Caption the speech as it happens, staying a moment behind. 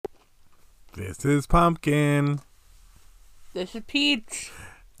This is Pumpkin. This is Peach.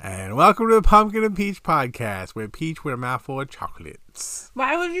 And welcome to the Pumpkin and Peach podcast, where Peach with a mouthful of chocolates.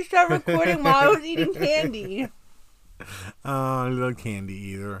 Why would you start recording while I was eating candy? Oh, a little candy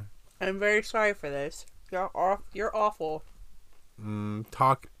eater. I'm very sorry for this. You're awful.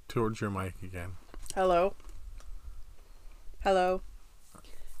 Talk towards your mic again. Hello? Hello?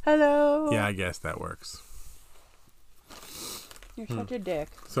 Hello? Yeah, I guess that works. You're such a dick.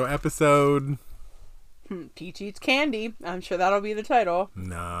 So episode... Peach eats candy. I'm sure that'll be the title.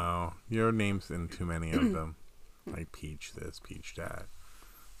 No, your name's in too many of them. Like Peach this, Peach that.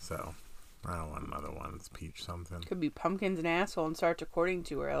 So, I don't want another one. It's Peach something. Could be Pumpkin's an asshole and starts recording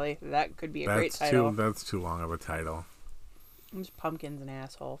too early. That could be a great title. That's too long of a title. Just Pumpkin's an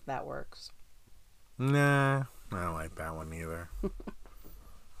asshole. That works. Nah, I don't like that one either.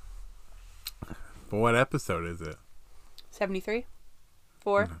 But what episode is it? 73?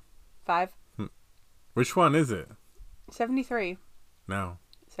 4? 5? Which one is it? 73. No.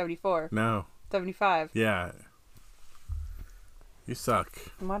 74. No. 75. Yeah. You suck.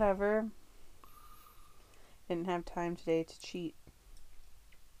 Whatever. Didn't have time today to cheat.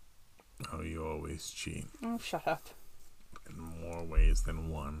 Oh, you always cheat. Oh, shut up. In more ways than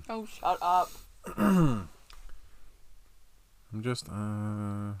one. Oh, shut up. I'm just,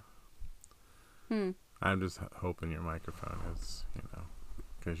 I'm just hoping your microphone is,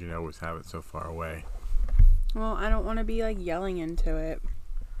 because you always have it so far away. Well, I don't want to be, yelling into it.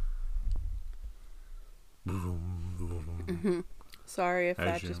 Sorry if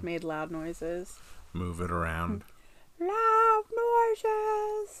that just made loud noises. Move it around. Loud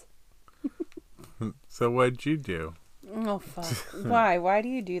noises! So what'd you do? Oh, fuck. Why? Why do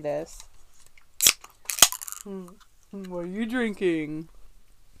you do this? What are you drinking?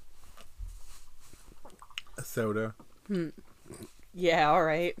 A soda. Yeah,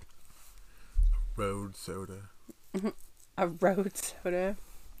 alright. Road soda. A road soda.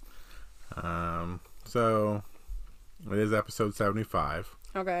 So it is episode 75.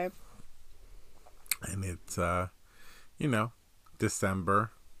 Okay. And it's,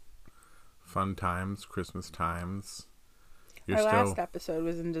 December. Fun times, Christmas times. Our last episode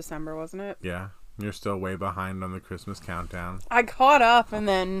was in December, wasn't it? Yeah. You're still way behind on the Christmas countdown. I caught up and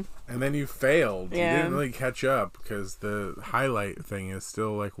then... And then you failed. Yeah. You didn't really catch up because the highlight thing is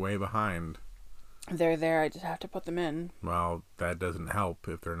still, way behind. They're there, I just have to put them in. Well, that doesn't help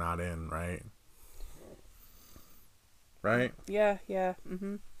if they're not in, right? Right? Yeah.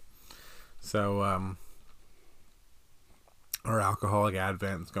 So, our alcoholic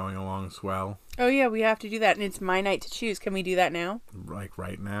advent's going along swell. Oh, yeah, we have to do that, and it's my night to choose. Can we do that now?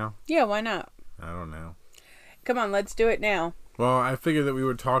 Right now? Yeah, why not? I don't know. Come on, let's do it now. Well, I figured that we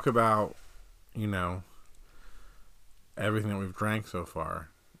would talk about, everything that we've drank so far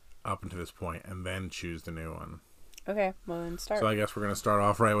up until this point, and then choose the new one. Okay, well then start. So I guess we're going to start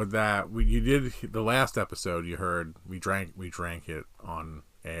off right with that. You did the last episode. You heard we drank it on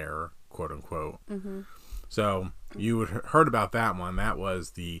air, quote unquote. Mm-hmm. So you had heard about that one. That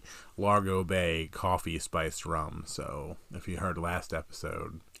was the Largo Bay coffee spiced rum. So if you heard last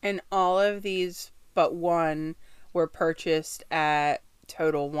episode, and all of these but one were purchased at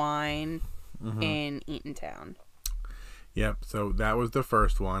Total Wine in Eatontown. Yep. So that was the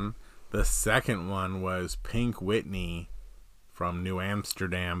first one. The second one was Pink Whitney from New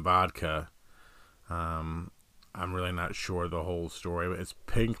Amsterdam Vodka. I'm really not sure the whole story, but it's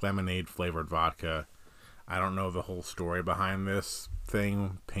pink lemonade flavored vodka. I don't know the whole story behind this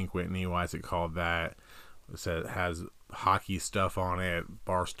thing. Pink Whitney, why is it called that? It says it has hockey stuff on it,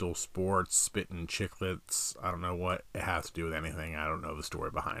 Barstool Sports, Spittin' Chiclets. I don't know what it has to do with anything. I don't know the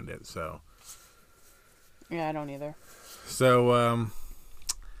story behind it. So Yeah, I don't either. So,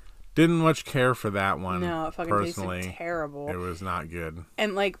 didn't much care for that one. No, it fucking tasted terrible. It was not good.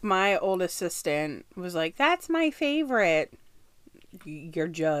 And my old assistant was like, "That's my favorite." You're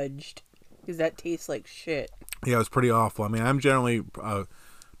judged because that tastes like shit. Yeah, it was pretty awful. I mean, I'm generally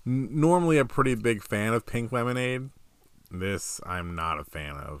normally a pretty big fan of pink lemonade. This I'm not a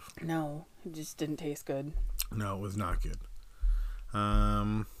fan of. No, it just didn't taste good. No, it was not good.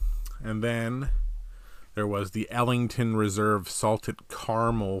 And then there was the Ellington Reserve salted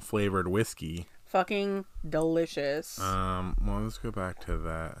caramel flavored whiskey. Fucking delicious. Well, let's go back to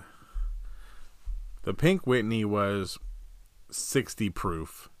that. The Pink Whitney was 60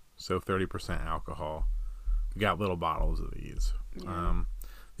 proof, so 30% alcohol. We got little bottles of these. Yeah.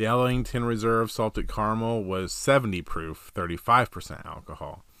 The Ellington Reserve salted caramel was 70 proof, 35%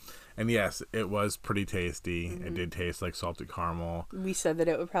 alcohol. And yes, it was pretty tasty. Mm-hmm. It did taste like salted caramel. We said that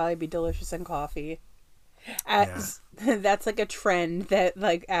it would probably be delicious in coffee. That's like a trend that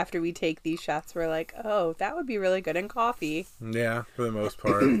like after we take these shots, we're like, oh, that would be really good in coffee. Yeah, for the most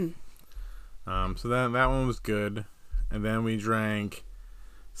part. So that one was good. And then we drank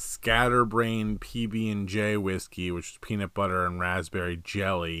Scatterbrain PB&J whiskey, which is peanut butter and raspberry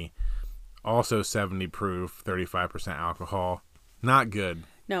jelly. Also 70 proof, 35% alcohol. Not good.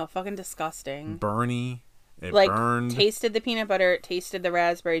 No, fucking disgusting. Burny. It like, burned. Tasted the peanut butter, tasted the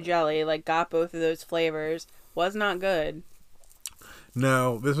raspberry jelly, like, got both of those flavors. Was not good.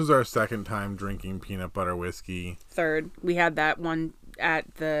 No, this was our second time drinking peanut butter whiskey. Third. We had that one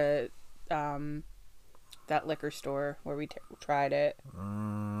at the, that liquor store where we tried it.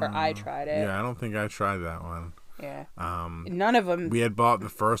 Or I tried it. Yeah, I don't think I tried that one. Yeah. None of them. We had bought the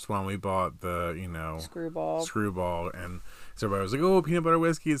first one. We bought the, Screwball. And so everybody was like, oh, peanut butter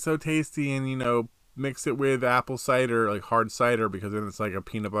whiskey, it's so tasty. And, mix it with apple cider, like hard cider, because then it's like a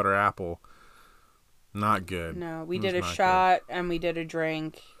peanut butter apple. Not good. No, we did a shot and we did a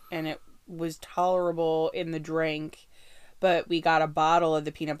drink, and it was tolerable in the drink, but we got a bottle of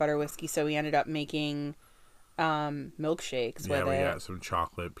the peanut butter whiskey, so we ended up making milkshakes with it. Yeah, we got some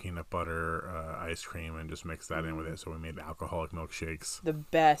chocolate peanut butter ice cream and just mixed that in with it, so we made alcoholic milkshakes. The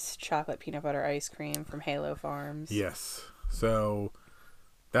best chocolate peanut butter ice cream from Halo Farms. Yes. So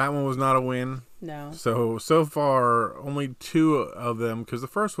that one was not a win. No. So far, only 2 of them, because the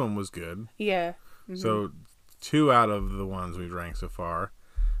first one was good. Yeah. Mm-hmm. So 2 out of the ones we drank so far.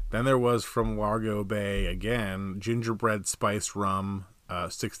 Then there was from Largo Bay, again, gingerbread spiced rum,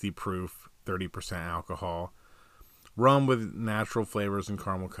 60 proof, 30% alcohol. Rum with natural flavors and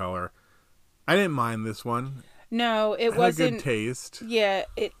caramel color. I didn't mind this one. No, it had wasn't. A good taste. Yeah,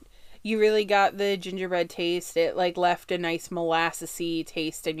 you really got the gingerbread taste. It like left a nice molassesy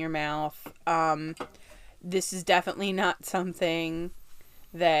taste in your mouth. This is definitely not something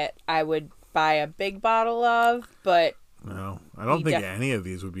that I would buy a big bottle of, but no, I don't think any of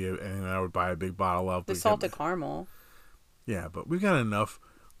these would be anything I would buy a big bottle of. The salted caramel. Yeah, but we've got enough.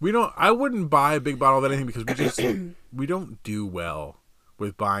 I wouldn't buy a big bottle of anything because we don't do well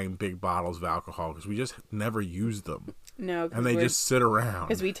with buying big bottles of alcohol because we just never use them. No, and they just sit around.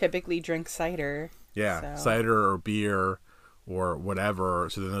 Because we typically drink cider. Yeah, so. Cider or beer or whatever.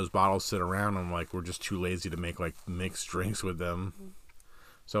 So then those bottles sit around and like we're just too lazy to make like mixed drinks with them. Mm-hmm.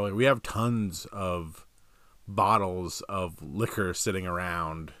 So like we have tons of bottles of liquor sitting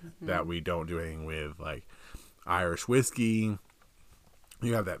around that we don't do anything with, like Irish whiskey.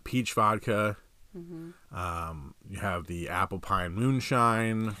 You have that peach vodka. You have the apple pine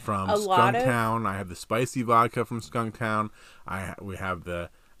moonshine from Skunktown. I have the spicy vodka from Skunktown. We have the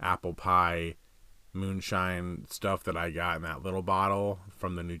apple pie moonshine stuff that I got in that little bottle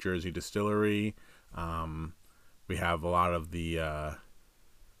from the New Jersey distillery. We have a lot of the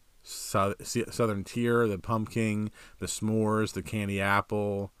Southern Tier, the pumpkin, the s'mores, the candy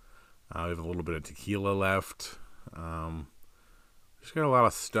apple. We have a little bit of tequila left. Just got a lot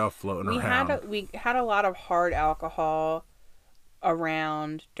of stuff floating around. We had a lot of hard alcohol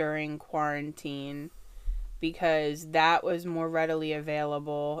around during quarantine because that was more readily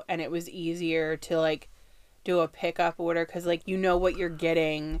available and it was easier to like do a pickup order because like you know what you're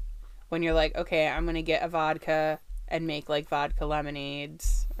getting when you're like, okay, I'm gonna get a vodka and make like vodka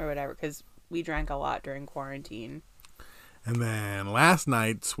lemonades or whatever because we drank a lot during quarantine. And then last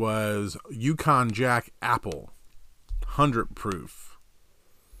night's was Yukon Jack Apple, 100 proof.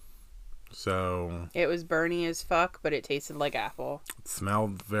 So it was burny as fuck, but it tasted like apple. It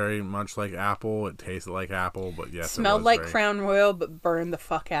smelled very much like apple. It tasted like apple, but yes, smelled like Crown Royal, but burned the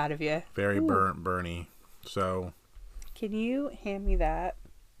fuck out of you. Very burny. So, can you hand me that?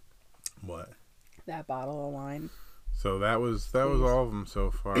 What? That bottle of wine. So that was all of them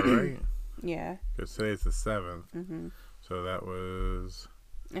so far, right? Yeah. Because today's the 7th. Mm-hmm. So that was.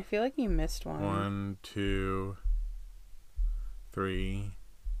 I feel like you missed one. 1, 2, 3,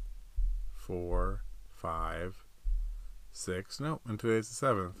 4, 5, 6. No, and today's the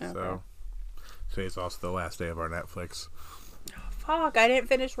 7th. Okay. So today's also the last day of our Netflix. Oh, fuck, I didn't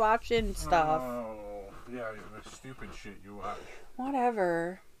finish watching stuff. Oh, yeah, the stupid shit you watch.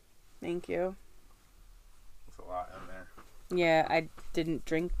 Whatever. Thank you. There's a lot in there. Yeah, I didn't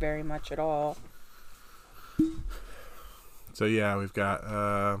drink very much at all. So yeah, we've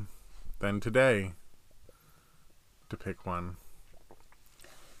got then today to pick one.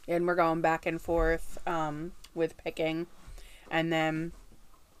 And we're going back and forth with picking. And then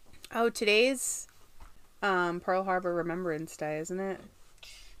today's Pearl Harbor Remembrance Day, isn't it?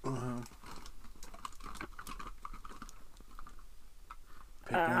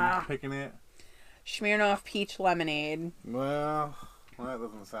 Picking it. Smirnoff Peach Lemonade. Well, that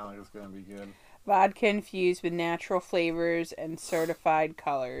doesn't sound like it's going to be good. Vodka infused with natural flavors and certified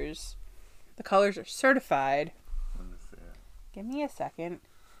colors. The colors are certified. Let me see it. Give me a second.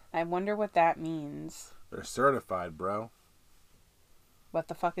 I wonder what that means. They're certified, bro. What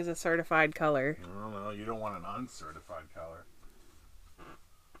the fuck is a certified color? I don't know. You don't want an uncertified color.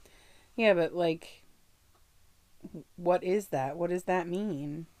 Yeah, but like, what is that? What does that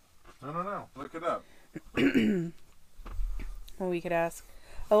mean? I don't know. Look it up. Well, we could ask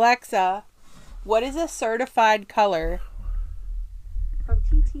Alexa, what is a certified color? From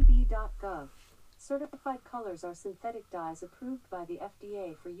ttb.gov, certified colors are synthetic dyes approved by the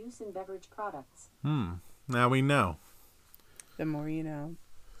FDA for use in beverage products. Now we know. The more you know.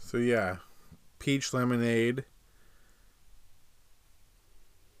 So yeah, peach lemonade,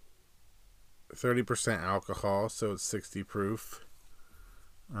 30% alcohol, so it's 60 proof.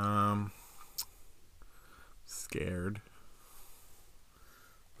 Scared.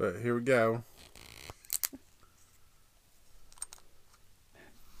 But here we go.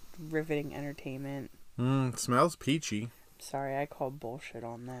 Riveting entertainment. Smells peachy. Sorry, I called bullshit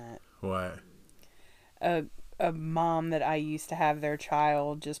on that. What? A mom that I used to have their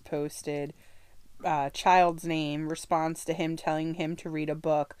child just posted child's name, response to him telling him to read a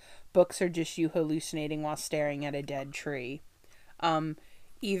book. Books are just you hallucinating while staring at a dead tree.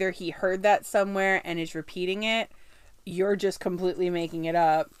 Either he heard that somewhere and is repeating it, you're just completely making it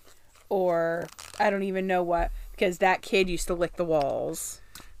up, or I don't even know what, because that kid used to lick the walls.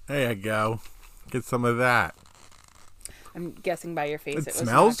 There you go. Get some of that. I'm guessing by your face It was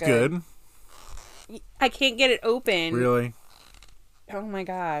smells not good. good. I can't get it open. Really? Oh my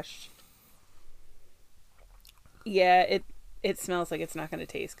gosh. Yeah, it smells like it's not going to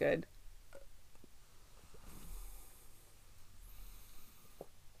taste good.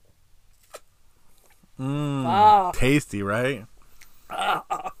 Tasty, right?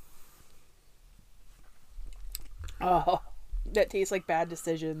 Oh, that tastes like bad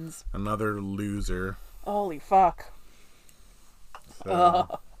decisions. Another loser. Holy fuck.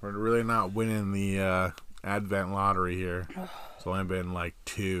 So we're really not winning the Advent lottery here. It's only been like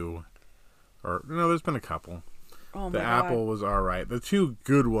 2. Or, no, there's been a couple. Oh my The God. apple was alright. The 2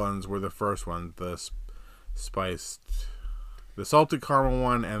 good ones were the first one, the salted caramel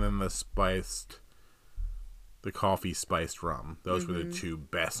one, and then the coffee spiced rum. Those were the 2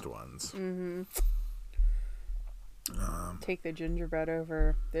 best ones. Take the gingerbread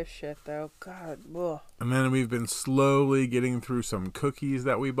over this shit, though. God. Ugh. And then we've been slowly getting through some cookies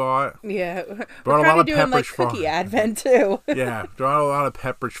that we bought. Yeah. Brought We're a lot kind of of doing like Pepperidge Farm. cookie advent, too. Yeah, brought a lot of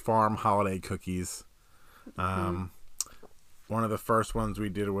Pepperidge Farm holiday cookies. One of the first ones we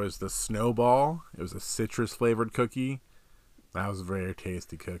did was the Snowball. It was a citrus flavored cookie. That was a very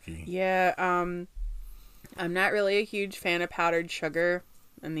tasty cookie. Yeah, I'm not really a huge fan of powdered sugar,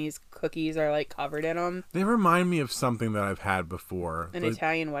 and these cookies are like covered in them. They remind me of something that I've had before. An Like,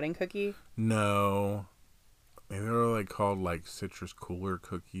 Italian wedding cookie? no. Maybe they were like called like citrus cooler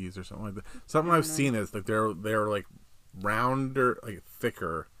cookies or something like that. Something I've seen is like they're like rounder, like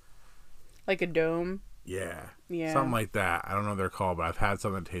thicker. Like a dome? Yeah. Yeah. Something like that. I don't know what they're called, but I've had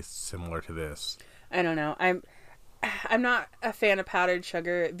something that tastes similar to this. I don't know. I'm not a fan of powdered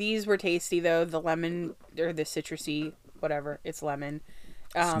sugar. These were tasty though. The lemon or the citrusy, whatever. It's lemon.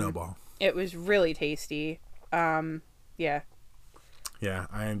 Snowball. It was really tasty. Yeah. Yeah,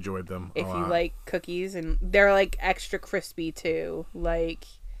 I enjoyed them If a you lot. like cookies, and they're like extra crispy too. Like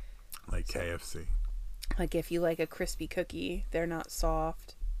KFC. if you like a crispy cookie, they're not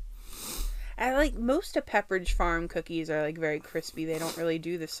soft. I like most of Pepperidge Farm cookies are like very crispy. They don't really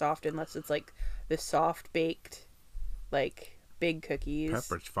do the soft unless it's like the soft baked, like big cookies.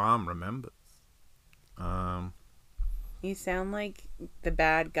 Pepperidge Farm remembers. You sound like the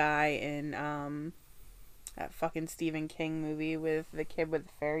bad guy in that fucking Stephen King movie with the kid with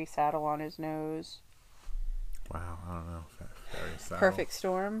the fairy saddle on his nose. Wow, I don't know if that's very subtle. Perfect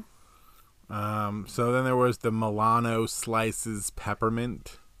Storm. So then there was the Milano Slices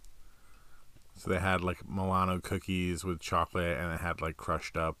Peppermint. So they had like Milano cookies with chocolate, and it had like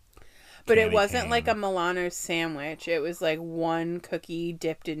crushed up. But it candy wasn't cane. like a Milano sandwich. It was like one cookie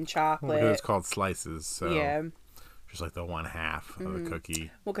dipped in Well, chocolate. because it's called slices, so Yeah. just like the one half of the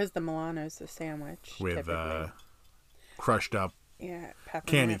cookie Well, because the Milano's the sandwich. with typically. crushed up Yeah,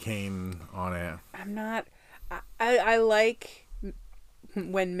 candy peppermint. cane on it. I'm not. I like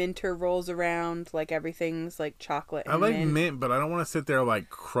when Minter rolls around, like everything's like chocolate and I like mint. mint, but I don't want to sit there like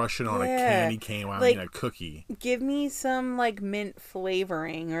crushing on a Yeah, candy cane while like- I'm eating a cookie. Give me some like mint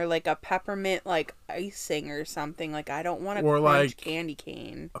flavoring or like a peppermint like icing or something. Like I don't want to Or, crunch like- candy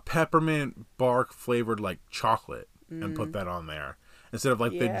cane. A peppermint bark flavored like chocolate and put that on there. instead of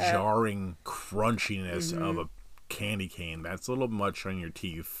like the Yeah. jarring crunchiness of a candy cane. That's a little much on your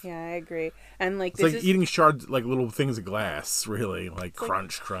teeth. Yeah, I agree. And like It's like eating shards, like little things of glass, really. Like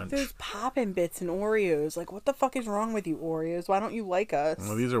crunch. there's poppin' bits in Oreos. Like, what the fuck is wrong with you, Oreos? Why don't you like us?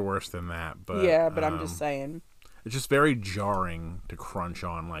 Well, these are worse than that, but yeah, but I'm just saying. it's just very jarring to crunch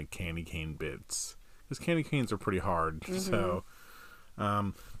on like candy cane bits because candy canes are pretty hard. So,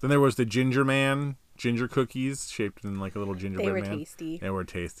 then there was the ginger cookies shaped in like a little gingerbread They were man. tasty. They were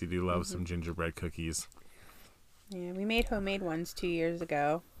tasty. Do love some gingerbread cookies. Yeah, we made homemade ones 2 years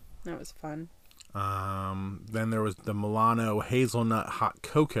ago. That was fun. Then there was the Milano hazelnut hot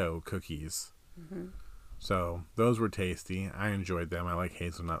cocoa cookies. So those were tasty. I enjoyed them. I like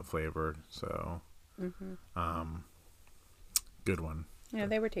hazelnut flavor. So, good one. Yeah,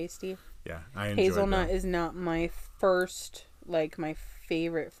 they were tasty. Yeah, I enjoyed Hazelnut them. is not my first, like, my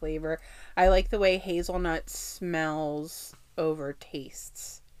favorite flavor. I like the way hazelnut smells over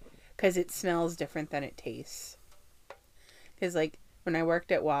tastes. Because it smells different than it tastes. Because, like, when I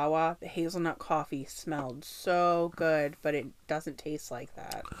worked at Wawa, the hazelnut coffee smelled so good, but it doesn't taste like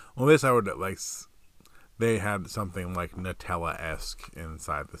that. Well, this I would like. They had something like Nutella-esque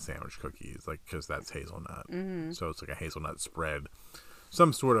inside the sandwich cookies, like because that's hazelnut. So it's like a hazelnut spread,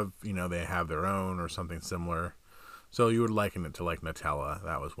 some sort of they have their own or something similar. So you would liken it to like Nutella.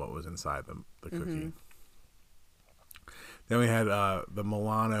 That was what was inside the cookie. Then we had the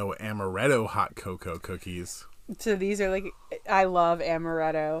Milano Amaretto hot cocoa cookies. So these are like, I love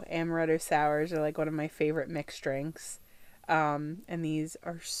amaretto. Amaretto sours are like one of my favorite mixed drinks. And these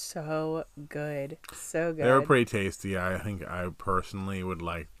are so good. So good. They were pretty tasty. I think I personally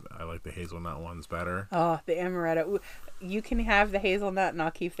I like the hazelnut ones better. Oh, the amaretto. Ooh, you can have the hazelnut and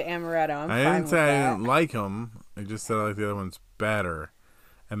I'll keep the amaretto. I didn't say I didn't like them. I just said I like the other ones better.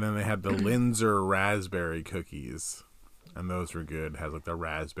 And then they had the Linzer raspberry cookies. And those were good. It has like the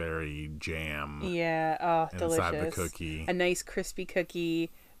raspberry jam Yeah, oh, inside delicious. the cookie. A nice crispy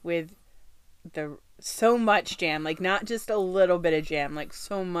cookie with so much jam, like not just a little bit of jam, like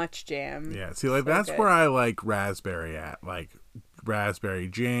so much jam. Yeah, see, like So that's good. where I like raspberry at, like raspberry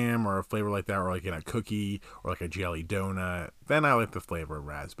jam or a flavor like that, or like in a cookie or like a jelly donut. Then I like the flavor of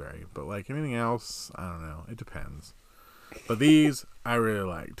raspberry, but like anything else, I don't know. It depends. But these I really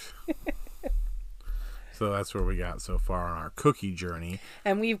liked. So that's where we got so far on our cookie journey.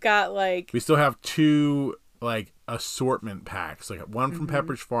 And we've got like We still have two like assortment packs, like one from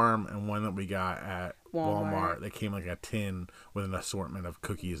Pepperidge Farm and one that we got at Walmart. They came like a tin with an assortment of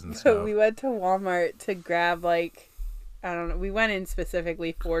cookies and stuff. we went to Walmart to grab like, I don't know, we went in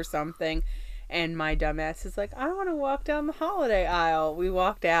specifically for something, and my dumbass is like, I want to walk down the holiday aisle. We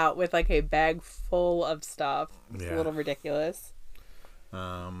walked out with like a bag full of stuff. It's Yeah. a little ridiculous.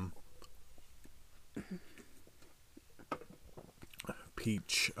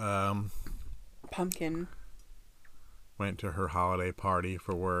 Peach Pumpkin. went to her holiday party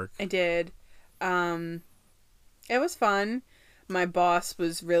for work. I did. It was fun. My boss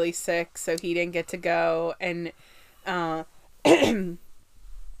was really sick, so he didn't get to go, and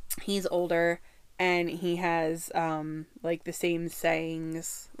he's older, and he has like the same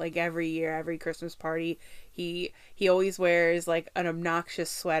sayings like every year, every Christmas party. He always wears like an obnoxious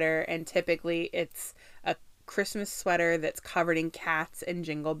sweater, and typically it's a Christmas sweater that's covered in cats and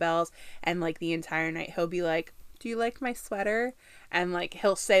jingle bells, and like the entire night he'll be like, do you like my sweater? And like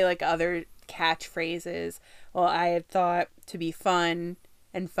he'll say like other catchphrases. Well, I had thought to be fun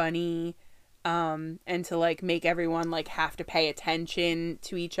and funny, and to like make everyone like have to pay attention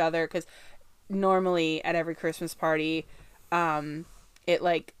to each other, because normally at every Christmas party it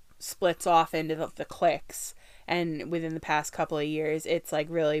like splits off into the cliques, and within the past couple of years it's like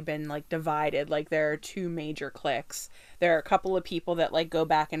really been like divided. Like there are two major cliques. There are a couple of people that like go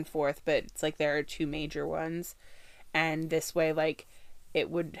back and forth, but it's like there are two major ones, and this way like it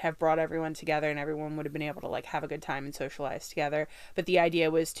would have brought everyone together and everyone would have been able to like have a good time and socialize together. But the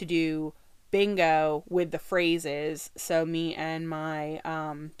idea was to do bingo with the phrases. So me and my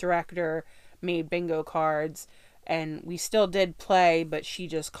director made bingo cards, and we still did play, but she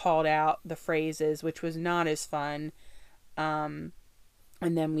just called out the phrases, which was not as fun. And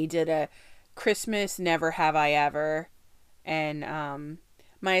then we did a Christmas Never Have I Ever, and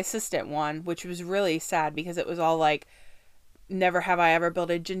my assistant won, which was really sad because it was all like, never have I ever built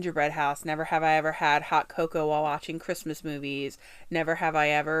a gingerbread house, never have I ever had hot cocoa while watching Christmas movies, never have I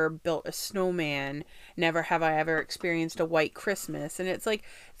ever built a snowman, never have I ever experienced a white Christmas. And it's like,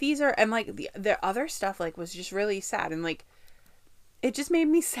 these are, and like the other stuff like was just really sad, and like it just made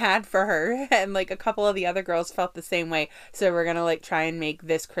me sad for her. And like a couple of the other girls felt the same way. So we're gonna like try and make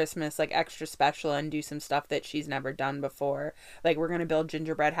this Christmas like extra special and do some stuff that she's never done before. Like we're gonna build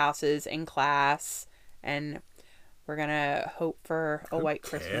gingerbread houses in class, and we're gonna hope for a white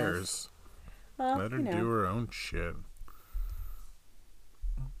Christmas. Cares? Well, Let her do her own shit.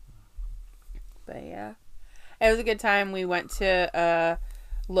 But yeah, it was a good time. We went to a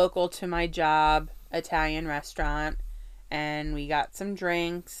local to my job Italian restaurant, and we got some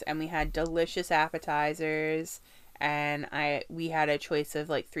drinks, and we had delicious appetizers, and we had a choice of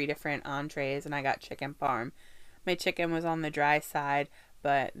like 3 different entrees, and I got chicken parm. My chicken was on the dry side,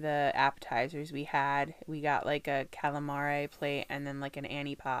 but the appetizers we got like a calamari plate and then like an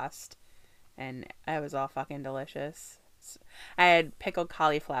antipasto, and it was all fucking delicious. I had pickled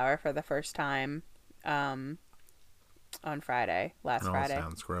cauliflower for the first time on Friday, last Friday.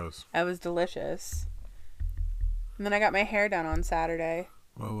 Sounds gross. It was delicious. And then I got my hair done on Saturday.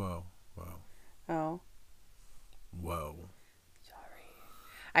 Whoa. Oh. Whoa. Sorry.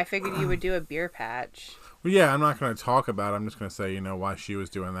 I figured you would do a beer patch. Well, yeah, I'm not going to talk about it. I'm just going to say, while she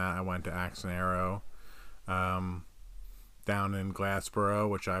was doing that, I went to Axe and Arrow down in Glassboro,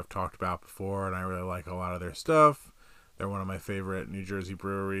 which I've talked about before, and I really like a lot of their stuff. They're one of my favorite New Jersey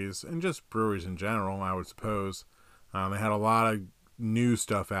breweries, and just breweries in general, I would suppose. They had a lot of new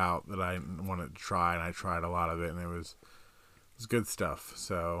stuff out that I wanted to try, and I tried a lot of it, and it was good stuff.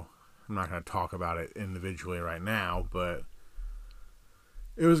 So I'm not going to talk about it individually right now, but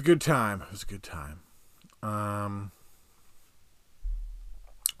it was a good time.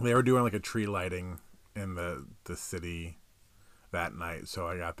 They were doing like a tree lighting in the city that night, so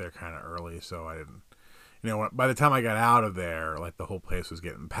I got there kind of early, so I didn't, by the time I got out of there, like the whole place was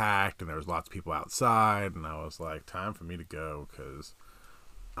getting packed and there was lots of people outside, and I was like, time for me to go because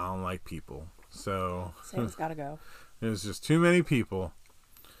I don't like people. So Sam's gotta go. There's just too many people.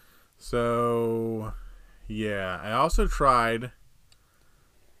 So yeah, I also tried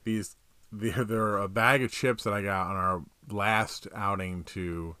these. They're a bag of chips that I got on our last outing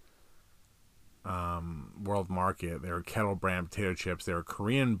to World Market. They were Kettle brand potato chips. They were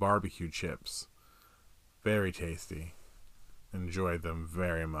Korean barbecue chips. Very tasty. Enjoyed them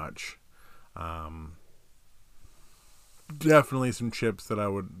very much. Definitely some chips that I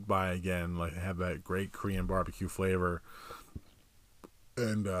would buy again. Like, have that great Korean barbecue flavor.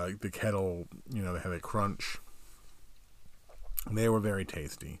 And the Kettle, they have that crunch. They were very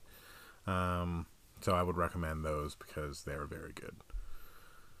tasty. So I would recommend those because they were very good.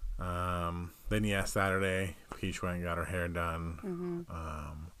 Then Saturday, Peach went and got her hair done.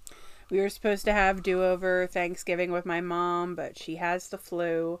 Mm-hmm. We were supposed to have do-over Thanksgiving with my mom, but she has the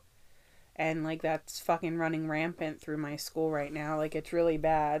flu, and like that's fucking running rampant through my school right now. Like it's really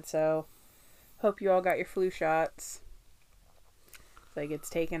bad. So hope you all got your flu shots. Like it's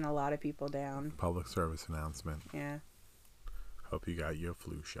taken a lot of people down. Public service announcement. Yeah. Hope you got your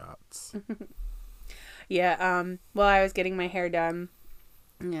flu shots. Yeah, well, I was getting my hair done.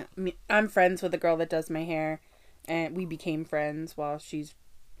 Yeah, I'm friends with the girl that does my hair, and we became friends while she's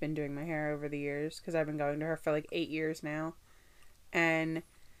been doing my hair over the years, because I've been going to her for like 8 years now. And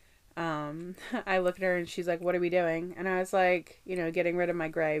I look at her and she's like, what are we doing? And I was like, getting rid of my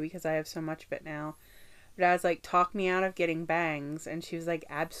gray because I have so much of it now. But I was like, talk me out of getting bangs. And she was like,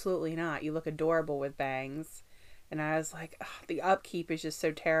 absolutely not. You look adorable with bangs. And I was like, the upkeep is just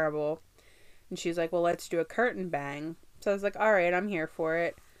so terrible. And she's like, well, let's do a curtain bang. So I was like, all right, I'm here for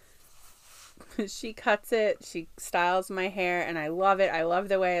it. She cuts it. She styles my hair, and I love it. I love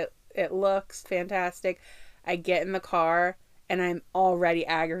the way it looks. Fantastic. I get in the car, and I'm already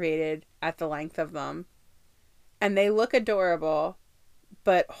aggravated at the length of them. And they look adorable,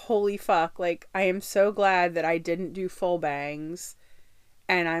 but holy fuck, like, I am so glad that I didn't do full bangs.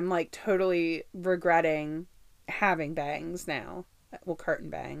 And I'm, like, totally regretting having bangs now. Well, curtain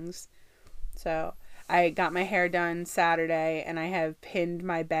bangs. So I got my hair done Saturday, and I have pinned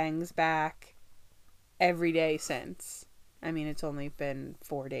my bangs back every day since. I mean, it's only been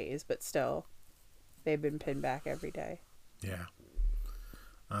 4 days, but still, they've been pinned back every day. Yeah.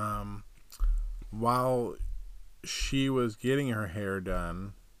 While she was getting her hair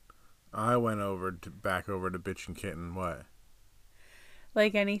done, I went back over to Bitch and Kitten. What?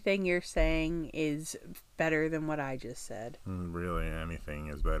 Like, anything you're saying is better than what I just said. Really, anything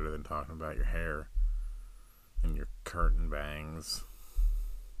is better than talking about your hair and your curtain bangs.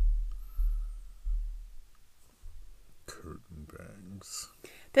 Curtain bangs.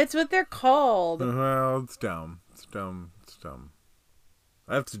 That's what they're called. Well, it's dumb. It's dumb.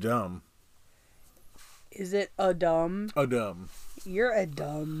 That's dumb. Is it a dumb? A dumb. You're a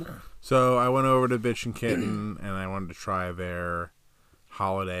dumb. So I went over to Bitch and Kitten, and I wanted to try their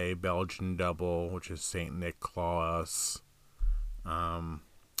holiday Belgian double, which is Saint Nicholas.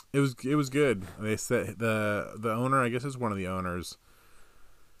 It was good. They said the owner, I guess is one of the owners,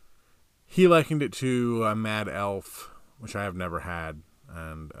 he likened it to a Mad Elf, which I have never had,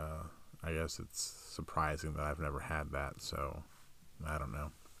 and I guess it's surprising that I've never had that. So I don't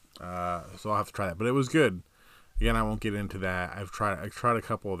know. So I'll have to try that, but it was good. Again, I won't get into that. I tried a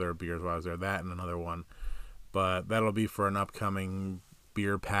couple of their beers while I was there, that and another one, but that'll be for an upcoming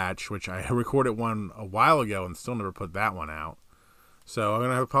beer patch, which I recorded one a while ago and still never put that one out. So I'm going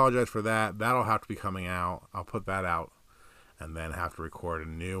to apologize for that. That'll have to be coming out. I'll put that out and then have to record a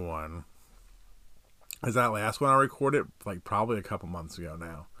new one. Because that last one I recorded, like, probably a couple months ago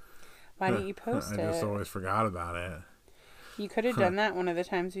now. Why didn't you post it? I just always forgot about it. You could have done that one of the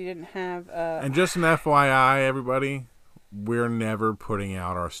times we didn't have... And just an FYI, everybody, we're never putting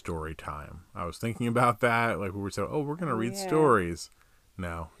out our story time. I was thinking about that. Like, we were saying, we're going to read stories.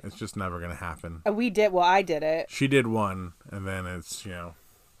 No, it's just never going to happen. We did. Well, I did it. She did one, and then it's,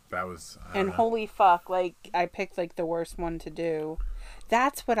 that was... And holy fuck, like, I picked, like, the worst one to do.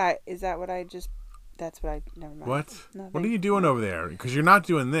 That's what I... Never mind. What? Nothing. What are you doing over there? Because you're not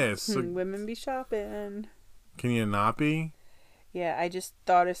doing this. So Women be shopping. can you not be? Yeah, I just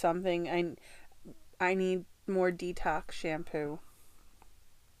thought of something. I need more detox shampoo.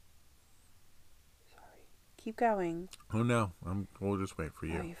 Sorry. Keep going. Oh, no. We'll just wait for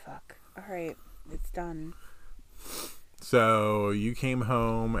you. Oh, you fuck. All right. It's done. So you came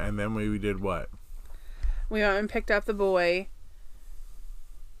home, and then we did what? We went and picked up the boy.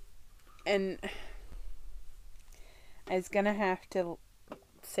 And I was going to have to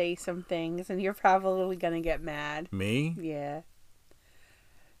say some things, and you're probably going to get mad. Me? Yeah.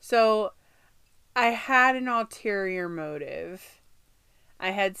 So, I had an ulterior motive.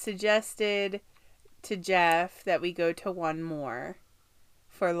 I had suggested to Jeff that we go to One More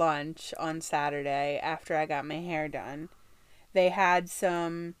for lunch on Saturday after I got my hair done. They had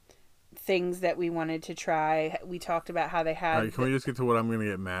some things that we wanted to try. We talked about how they had... All right, can we just get to what I'm going to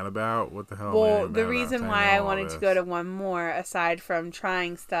get mad about? What the hell Well, the reason why I wanted to go to One More, aside from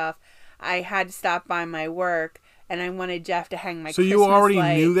trying stuff, I had to stop by my work, and I wanted Jeff to hang my Christmas light. So you already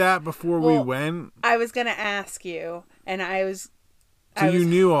light. knew that before we went? I was going to ask you, and you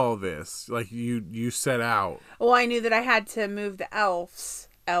knew all this? Like, you set out? Well, I knew that I had to move the elves,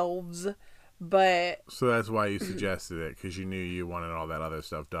 but... So that's why you suggested it, because you knew you wanted all that other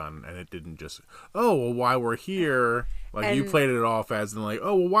stuff done, and it didn't just, while we're here, like, you played it off as in, like,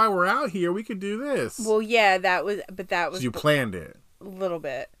 while we're out here, we could do this. Well, yeah, that was... So you planned it? A little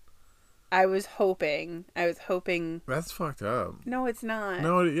bit. I was hoping... That's fucked up. No, it's not.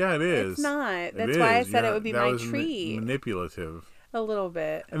 No, yeah, it is. It's not. That's why I said it would be my treat. Manipulative. A little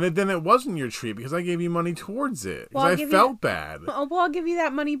bit. And then it wasn't your treat because I gave you money towards it. Because I felt bad. Well, I'll give you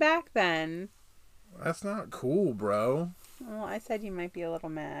that money back then. That's not cool, bro. Well, I said you might be a little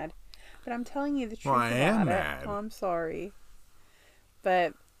mad. But I'm telling you the truth Well, I am mad. Oh, I'm sorry.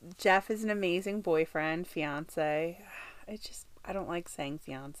 But Jeff is an amazing boyfriend, fiance. I don't like saying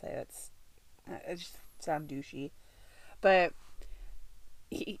fiance. It just sounds douchey. But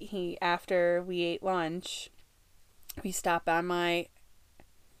he after we ate lunch, we stopped by my...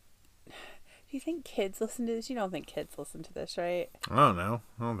 Do you think kids listen to this? You don't think kids listen to this, right? I don't know.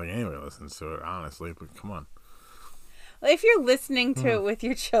 I don't think anybody listens to it, honestly, but come on. If you're listening to it with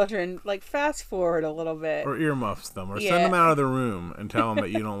your children, like, fast forward a little bit. Or earmuffs them, or send them out of the room and tell them that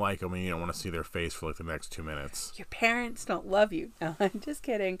you don't like them and you don't want to see their face for, like, the next 2 minutes. Your parents don't love you. No, I'm just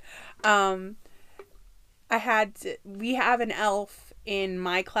kidding. We have an elf in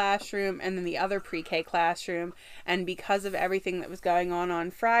my classroom and then the other pre-K classroom, and because of everything that was going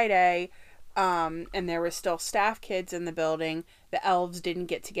on Friday, and there were still staff kids in the building, the elves didn't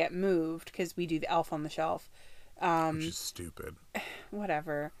get moved because we do the elf on the shelf. Which is stupid.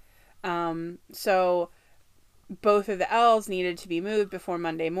 Whatever. So both of the elves needed to be moved before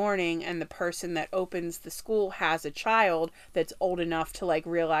Monday morning, and the person that opens the school has a child that's old enough to, like,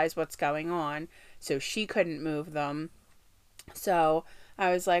 realize what's going on, so she couldn't move them. So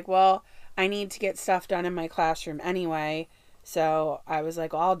I was like, well, I need to get stuff done in my classroom anyway, so I was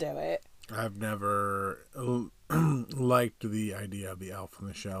like, well, I'll do it. I've never liked the idea of the elf on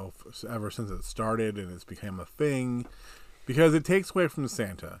the shelf ever since it started and it's become a thing, because it takes away from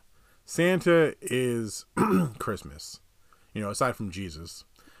Santa. Santa is Christmas, aside from Jesus.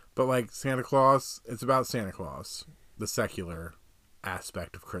 But, like, Santa Claus, it's about Santa Claus, the secular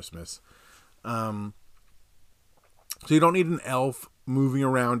aspect of Christmas. So you don't need an elf moving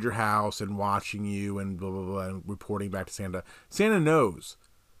around your house and watching you and blah, blah, blah, and reporting back to Santa. Santa knows.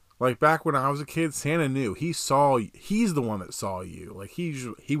 Like back when I was a kid, Santa knew. He's the one that saw you. Like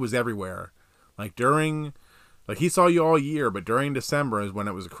he was everywhere. Like he saw you all year, but during December is when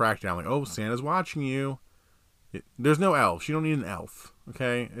it was a crackdown. Like, oh, Santa's watching you. There's no elves. You don't need an elf.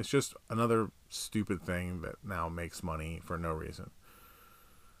 Okay? It's just another stupid thing that now makes money for no reason.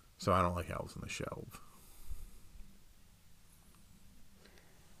 So I don't like elves on the shelf.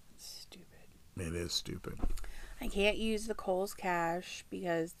 Stupid. It is stupid. I can't use the Kohl's Cash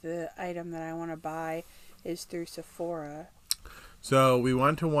because the item that I want to buy is through Sephora. So we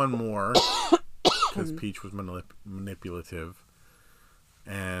went to one more because Peach was manipulative.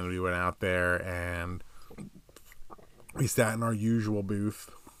 And we went out there and we sat in our usual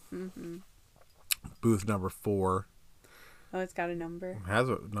booth. Mm-hmm. Booth number 4. Oh, it's got a number? It has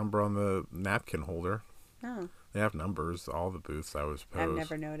a number on the napkin holder. Oh. They have numbers, all the booths, I would suppose. I've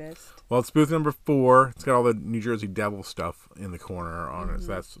never noticed. Well, it's booth number 4. It's got all the New Jersey Devil stuff in the corner on it.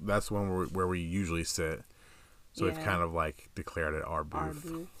 So that's the one where we usually sit. So we've kind of like declared it our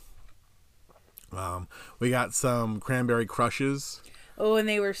booth. We got some cranberry crushes. Oh, and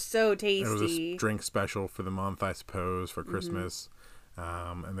they were so tasty. It was a drink special for the month, I suppose, for Christmas.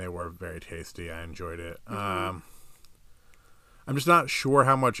 And they were very tasty. I enjoyed it. I'm just not sure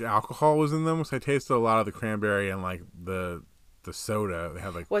how much alcohol was in them, because I tasted a lot of the cranberry and like the soda. They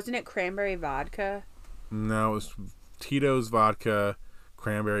had like, wasn't it cranberry vodka? No, it was Tito's vodka,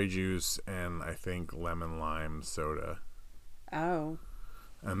 cranberry juice, and I think lemon lime soda. Oh.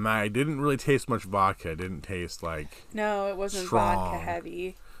 And I didn't really taste much vodka. It didn't taste like no, it wasn't strong. Vodka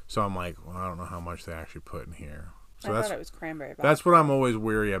heavy. So I'm like, well, I don't know how much they actually put in here. So I thought it was cranberry vodka. That's what I'm always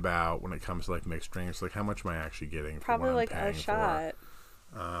weary about when it comes to like mixed drinks. Like, how much am I actually getting? Probably for what like I'm paying a shot.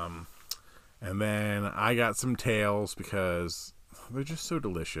 For? And then I got some tails because they're just so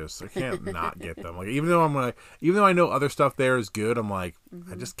delicious. I can't not get them. Like, even though I know other stuff there is good, I'm like,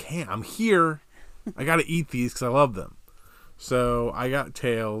 I just can't. I'm here. I got to eat these because I love them. So I got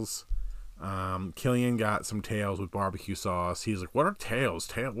tails. Killian got some tails with barbecue sauce. He's like, "What are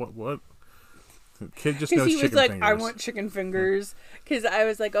tails? What?" The kid just knows chicken fingers. He was like, "I want chicken fingers." Because I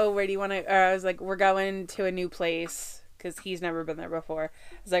was like, "Oh, where do you want to?" Or I was like, "We're going to a new place," because he's never been there before.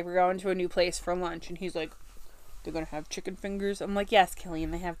 I was like, "We're going to a new place for lunch," and he's like, "They're gonna have chicken fingers." I'm like, "Yes,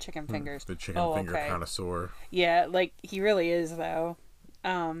 Killian, they have chicken fingers." The chicken finger connoisseur. Yeah, like he really is though.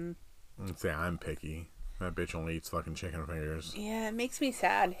 Let's say I'm picky. That bitch only eats fucking chicken fingers. Yeah, it makes me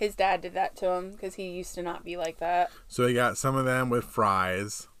sad. His dad did that to him because he used to not be like that. So he got some of them with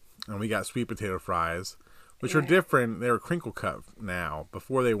fries, and we got sweet potato fries, which are different. They were crinkle cut now.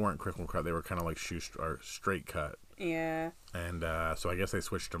 Before they weren't crinkle cut. They were kind of like straight cut. Yeah. And so I guess they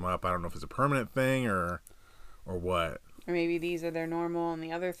switched them up. I don't know if it's a permanent thing or what. Or maybe these are their normal and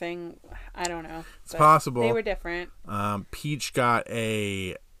the other thing, I don't know. It's possible. They were different. Peach got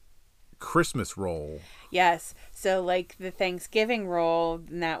a Christmas roll. Yes. So like the Thanksgiving roll,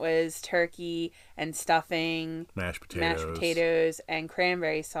 and that was turkey and stuffing, mashed potatoes, and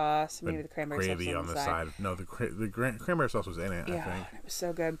cranberry sauce. Maybe the cranberry gravy sauce on the side. No, the cranberry sauce was in it. Yeah, I think it was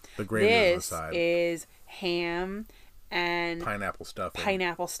so good. The gravy on the side. This is ham and pineapple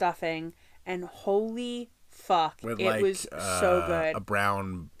stuffing. And holy fuck, with it was so good. A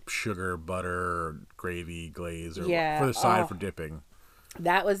brown sugar butter gravy glaze for the side for dipping.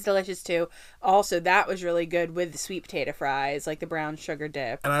 That was delicious too. Also, that was really good with the sweet potato fries, like the brown sugar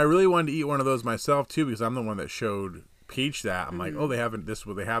dip. And I really wanted to eat one of those myself too, because I'm the one that showed Peach that. I'm like, oh, they haven't. This is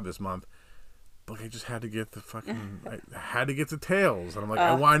what they have this month. But I just had to get the fucking. I had to get the tails, and I'm like,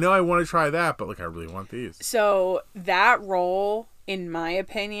 I know I want to try that, but like, I really want these. So that roll, in my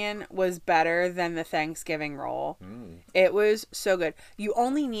opinion, was better than the Thanksgiving roll. It was so good. You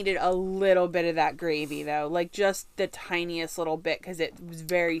only needed a little bit of that gravy, though. Like, just the tiniest little bit, because it was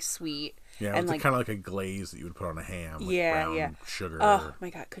very sweet. Yeah, and it's kind of like a glaze that you would put on a ham with brown sugar. Oh,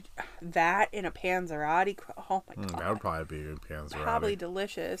 my God. That in a panzerotti? Oh, my God. That would probably be a good panzerotti. Probably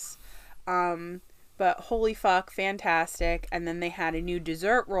delicious. But holy fuck, fantastic. And then they had a new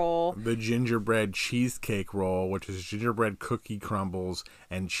dessert roll. The gingerbread cheesecake roll, which is gingerbread cookie crumbles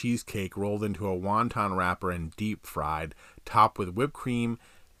and cheesecake rolled into a wonton wrapper and deep fried, topped with whipped cream,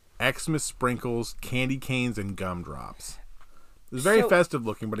 Xmas sprinkles, candy canes, and gumdrops. It was very festive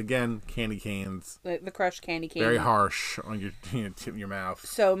looking, but again, candy canes. The crushed candy cane. Very harsh on your tip of your mouth.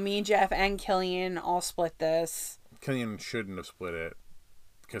 So me, Jeff, and Killian all split this. Killian shouldn't have split it.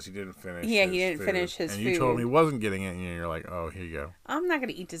 Because he didn't finish he didn't finish his food. food. And you told him he wasn't getting it, and you're like, oh, here you go. I'm not going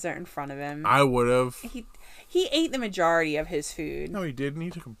to eat dessert in front of him. I would have. He ate the majority of his food. No, he didn't. He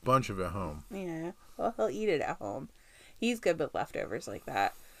took a bunch of it home. Yeah. Well, he'll eat it at home. He's good with leftovers like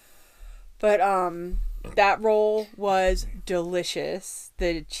that. But that roll was delicious.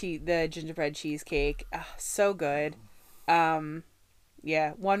 The gingerbread cheesecake, so good.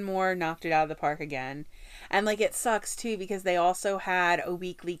 Yeah, one more knocked it out of the park again. And like it sucks too because they also had a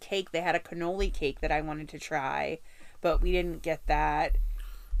weekly cake. They had a cannoli cake that I wanted to try, but we didn't get that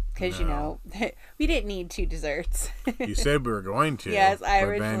because No. we didn't need two desserts. You said we were going to. Yes, I but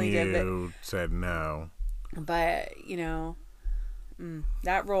originally then did, you said no. But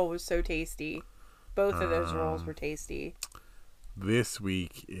that roll was so tasty. Both of those rolls were tasty. This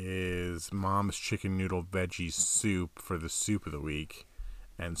week is Mom's Chicken Noodle Veggie Soup for the soup of the week,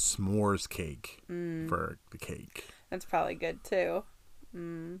 and s'mores cake for the cake. That's probably good too.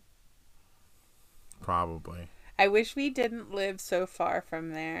 Probably. I wish we didn't live so far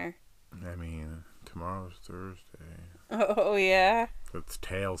from there. I mean, tomorrow's Thursday. Oh yeah. It's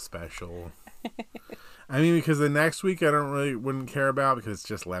tail special. I mean, because the next week I wouldn't care about because it's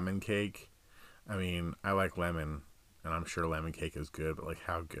just lemon cake. I mean, I like lemon, and I'm sure lemon cake is good, but like,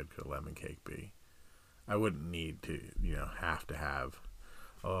 how good could a lemon cake be? I wouldn't need to, have to have.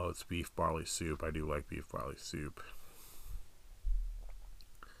 Oh, it's beef barley soup. I do like beef barley soup.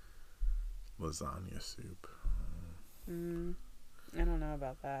 Lasagna soup. I don't know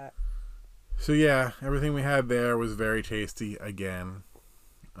about that. So yeah, everything we had there was very tasty again.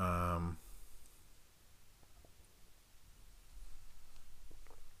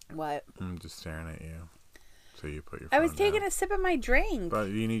 What? I'm just staring at you. So you put your phone I was taking down. a sip of my drink. But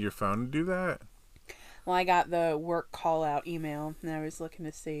you need your phone to do that? Well, I got the work call out email and I was looking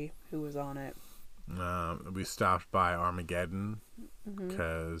to see who was on it. We stopped by Armageddon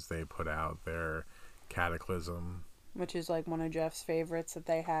because they put out their Cataclysm, Which is like one of Jeff's favorites that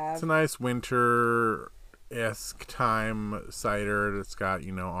they have. it's a nice winter-esque time cider. It's got,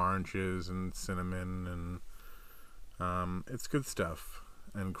 oranges and cinnamon and it's good stuff.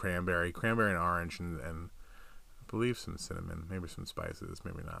 And cranberry and orange and I believe some cinnamon, maybe some spices,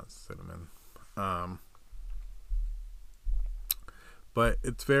 maybe not cinnamon. But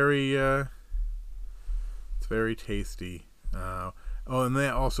it's very tasty. And they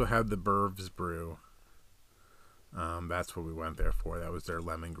also had the Burbs brew. That's what we went there for. That was their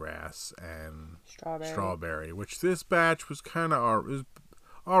lemongrass and strawberry, which this batch was kind of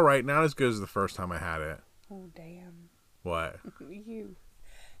all right. Not as good as the first time I had it. Oh, damn. What?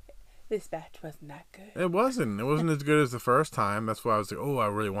 This batch wasn't that good. It wasn't. It wasn't as good as the first time. That's why I was like, oh, I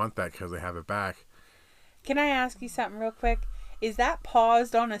really want that because they have it back. Can I ask you something real quick? Is that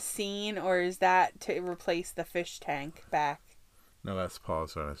paused on a scene or is that to replace the fish tank back? No, that's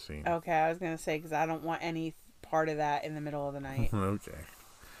paused on a scene. Okay, I was going to say because I don't want any part of that in the middle of the night. Okay.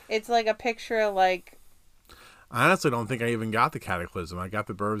 It's like a picture of like... I honestly don't think I even got the Cataclysm. I got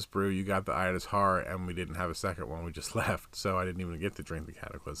the Burbs brew, you got the Ida's Heart, and we didn't have a second one. We just left, so I didn't even get to drink the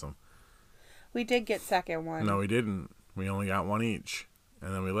Cataclysm. We did get second one. No, we didn't. We only got one each.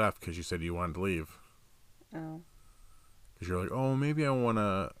 And then we left because you said you wanted to leave. Oh. Because you're like, oh, maybe I want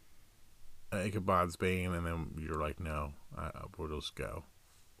a Ichabod's Bane. And then you're like, no, we'll just go.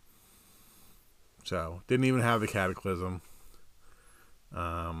 So, didn't even have the Cataclysm.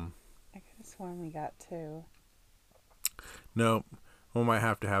 I could have sworn we got two. Nope. We might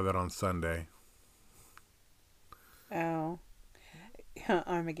have to have that on Sunday. Oh.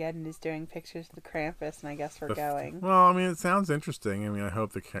 Armageddon is doing pictures of the Krampus, and I guess we're going. Well, I mean, it sounds interesting. I mean, I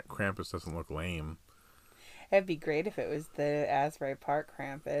hope the Krampus doesn't look lame. It'd be great if it was the Asbury Park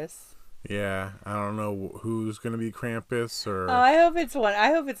Krampus. Yeah, I don't know who's gonna be Krampus or. Oh, I hope it's one.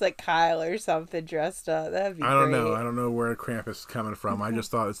 I hope it's like Kyle or something dressed up. That'd be. I don't great. know. I don't know where Krampus is coming from. I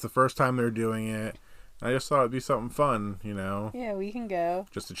just thought it's the first time they're doing it. I just thought it'd be something fun, Yeah, we can go.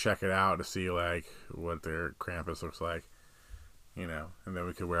 just to check it out to see like what their Krampus looks like, and then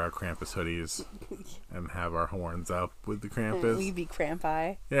we could wear our Krampus hoodies and have our horns up with the Krampus. We'd be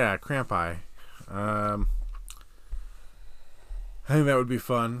Crampi. Yeah, Crampi. I think that would be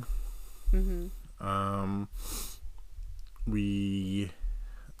fun. Mm-hmm.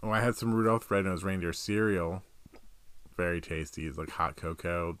 I had some Rudolph the Red-Nosed Reindeer cereal. Very tasty. It's like hot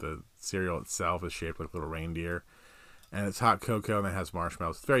cocoa. The cereal itself is shaped like a little reindeer. And it's hot cocoa and it has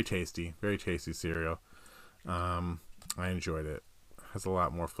marshmallows. It's very tasty. Very tasty cereal. I enjoyed it. It has a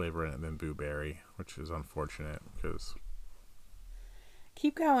lot more flavor in it than Boo Berry, which is unfortunate because...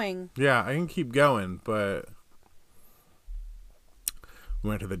 Keep going. Yeah, I can keep going, but... We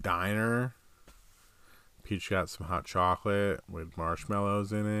went to the diner. Peach got some hot chocolate with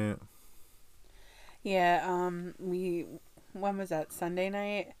marshmallows in it. Yeah, when was that? Sunday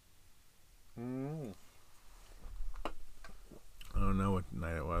night? I don't know what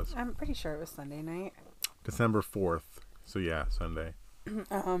night it was. I'm pretty sure it was Sunday night. December 4th. So yeah, Sunday.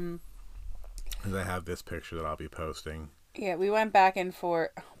 And I have this picture that I'll be posting. Yeah, we went back and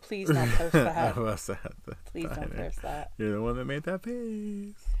forth. Oh, please don't post that. I was at the Please don't diner. post that. You're the one that made that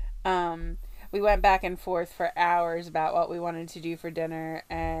face. We went back and forth for hours about what we wanted to do for dinner,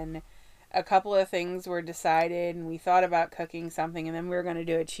 and a couple of things were decided, and we thought about cooking something, and then we were going to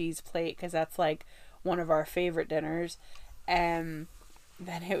do a cheese plate because that's like one of our favorite dinners. And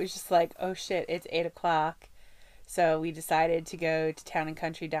then it was just like, oh shit, it's 8:00. So we decided to go to Town and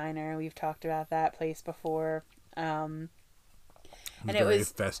Country Diner. We've talked about that place before. And it Very was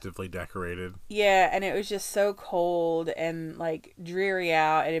festively decorated. Yeah, and it was just so cold and like dreary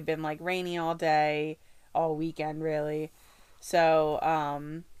out. It had been like rainy all day, all weekend really. So,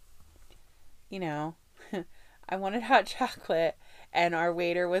 you know, I wanted hot chocolate, and our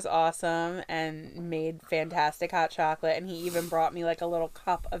waiter was awesome and made fantastic hot chocolate, and he even brought me like a little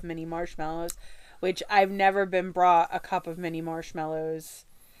cup of mini marshmallows, which I've never been brought a cup of mini marshmallows.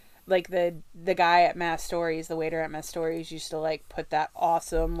 Like the guy at Mass Stories, the waiter at Mass Stories used to like put that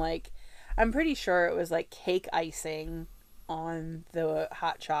awesome, like, I'm pretty sure it was like cake icing on the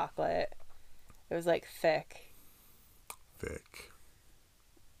hot chocolate. It was like thick. Thick.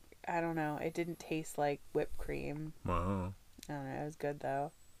 I don't know. It didn't taste like whipped cream. Wow. I don't know. It was good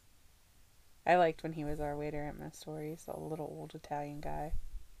though. I liked when he was our waiter at Mass Stories, the little old Italian guy.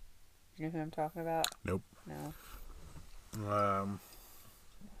 You know who I'm talking about? Nope. No.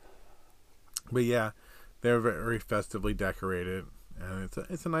 But yeah, they're very festively decorated, and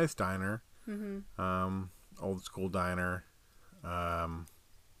it's a nice diner. Mm-hmm. Old school diner. Been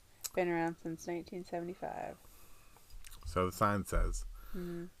around since 1975. So the sign says.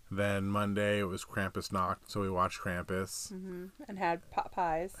 Mm-hmm. Then Monday it was Krampusnacht, so we watched Krampus. Mm-hmm. And had pot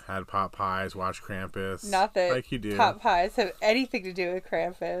pies. Had pot pies, watched Krampus. Not that like you do. pot pies have anything to do with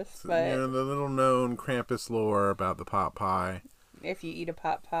Krampus, but You know, the little known Krampus lore about the pot pie. if you eat a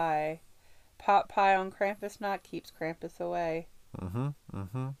pot pie on Krampusnacht keeps Krampus away.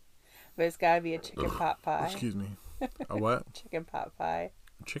 Mm-hmm. But it's gotta be a chicken pot pie. Excuse me. A what? Chicken pot pie.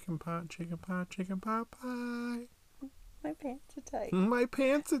 Chicken pot pie. My pants are tight. My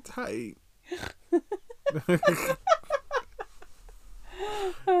pants are tight.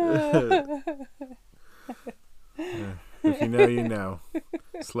 If you know, you know.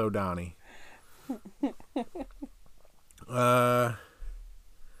 Slow Donnie. So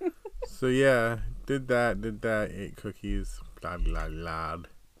yeah, did that, ate cookies, blah blah blah.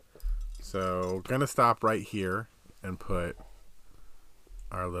 So gonna stop right here and put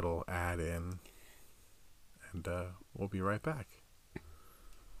our little ad in, and we'll be right back.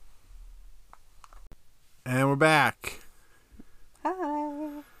 And we're back.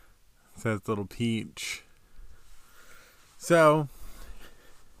 Hi. Says little Peach. So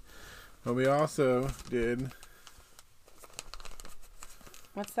what we also did,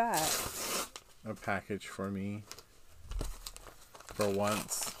 What's that? a package for me for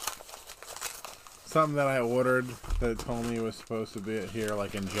once. Something that I ordered that told me was supposed to be here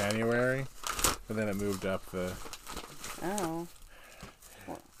like in January, but then it moved up the... Oh.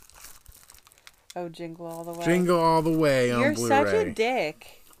 Oh, Jingle All the Way. Jingle All the Way on You're Blu-ray. such a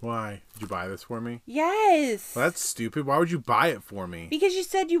dick. Why? Did you buy this for me? Yes. Well, that's stupid. Why would you buy it for me? Because you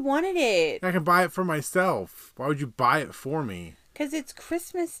said you wanted it. I can buy it for myself. Why would you buy it for me? Because it's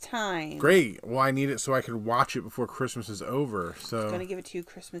Christmas time. Great. Well, I need it so I can watch it before Christmas is over. So I'm going to give it to you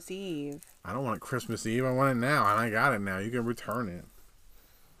Christmas Eve. I don't want it Christmas Eve. I want it now, and I got it now. You can return it.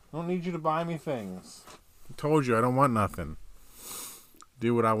 I don't need you to buy me things. I told you I don't want nothing.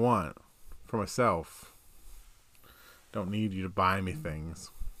 Do what I want for myself. Don't need you to buy me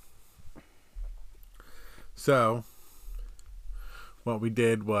things. So, what we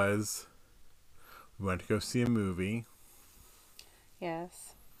did was we went to go see a movie.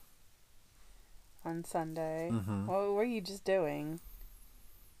 Yes. On Sunday. Mm-hmm. What were you just doing?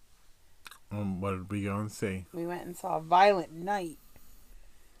 What did we go and see? We went and saw Violent Night.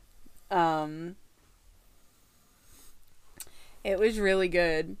 It was really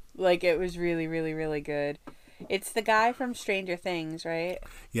good. Like, it was really, really, really good. It's the guy from Stranger Things, right?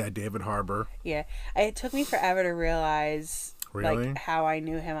 Yeah, David Harbour. Yeah. It took me forever to realize, Really? like, how I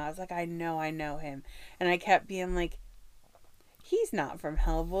knew him. I was like, I know him. And I kept being like, he's not from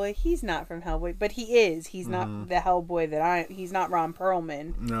Hellboy. He's not from Hellboy. But he is. He's not the Hellboy he's not Ron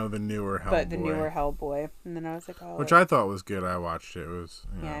Perlman. No, the newer Hellboy. But the newer Hellboy. And then I was like, oh. Which I thought was good. I watched it. It was,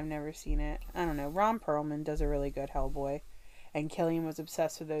 Yeah, I've never seen it. I don't know. Ron Perlman does a really good Hellboy. And Killian was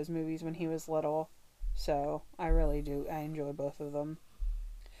obsessed with those movies when he was little. So, I really do. I enjoy both of them.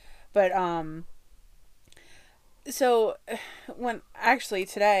 But, so,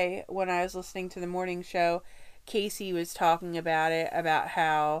 today, when I was listening to the morning show, Casey was talking about it, about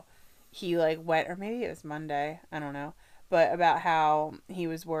how he like went, or maybe it was Monday, I don't know, but about how he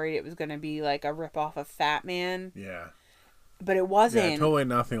was worried it was going to be like a ripoff of Fat Man, Yeah. but it wasn't. Yeah, totally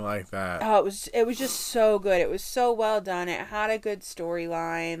nothing like that. Oh, it was just so good. It was so well done. It had a good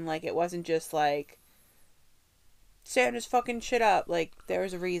storyline. Like, it wasn't just like Santa's fucking shit up. Like, there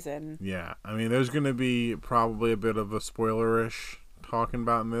was a reason. Yeah, I mean, there's going to be probably a bit of a spoilerish talking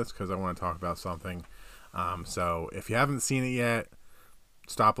about in this because I want to talk about something. So if you haven't seen it yet,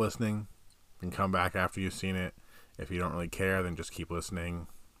 stop listening and come back after you've seen it. If you don't really care, then just keep listening.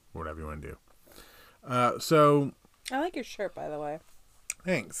 Whatever you want to do. So I like your shirt, by the way.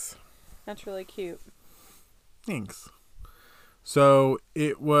 thanks. That's really cute. Thanks. So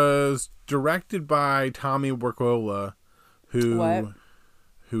it was directed by Tommy Wirkola, What?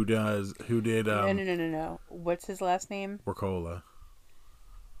 who did No. What's his last name? Wirkola.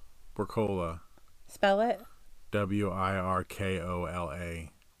 Spell it. Wirkola.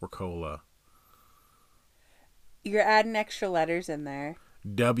 Wirkola. You're adding extra letters in there.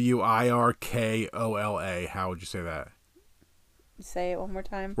 Wirkola. How would you say that? Say it one more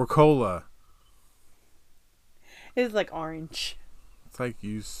time. Wirkola. It's like orange. It's like,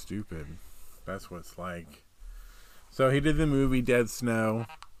 you stupid. That's what it's like. So he did the movie Dead Snow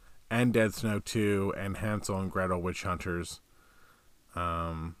and Dead Snow 2 and Hansel and Gretel Witch Hunters.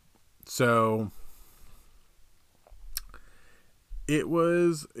 So it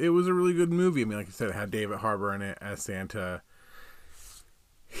was a really good movie. I mean, like I said, it had David Harbour in it as Santa.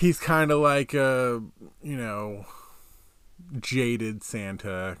 He's kind of like a, jaded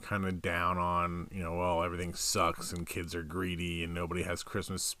Santa, kind of down on, well, everything sucks and kids are greedy and nobody has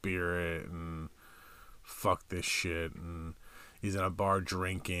Christmas spirit and fuck this shit. And he's in a bar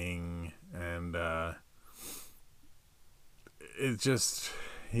drinking and it's just,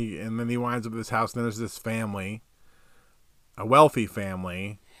 and then he winds up at this house and then there's this family, a wealthy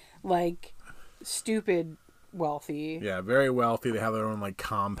family. Like, stupid wealthy. Yeah, very wealthy. They have their own, like,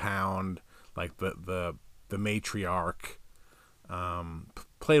 compound, like the matriarch,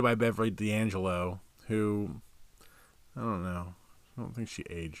 played by Beverly D'Angelo, who, I don't know, I don't think she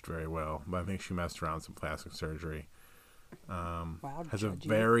aged very well, but I think she messed around with some plastic surgery. Wow, has a judgy.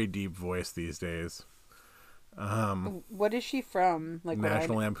 very deep voice these days. What is she from? Like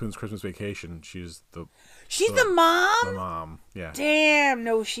National Lampoon's Christmas Vacation. She's the mom? the mom. Yeah. Damn,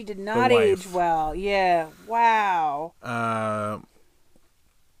 no, she did not The age wife. well. Yeah, wow.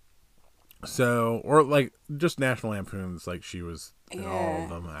 So, or like just National Lampoon's, like she was in all of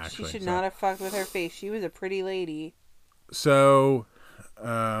them actually. She should So- not have fucked with her face. She was a pretty lady. So,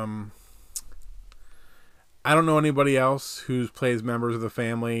 I don't know anybody else who plays members of the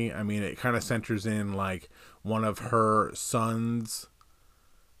family. I mean, it kind of centers in like one of her sons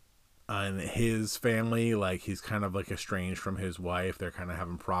and his family. Like he's kind of like estranged from his wife. They're kind of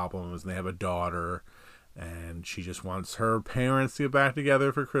having problems, and they have a daughter, and she just wants her parents to get back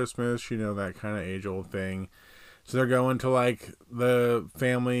together for Christmas. That kind of age-old thing. So they're going to like the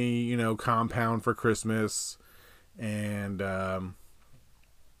family, compound for Christmas, and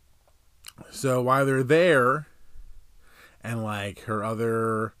so while they're there, and like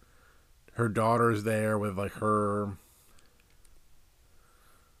her daughter's there with like her,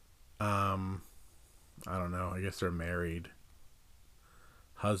 I don't know, I guess they're married.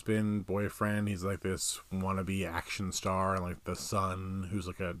 Husband, boyfriend, he's like this wannabe action star, and like the son, who's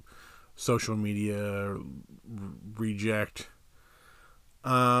like a social media reject.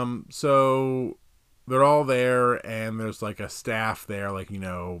 So they're all there, and there's like a staff there, like,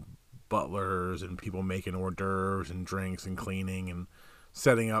 butlers and people making hors d'oeuvres and drinks and cleaning and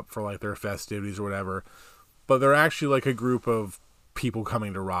setting up for like their festivities or whatever. But they're actually like a group of people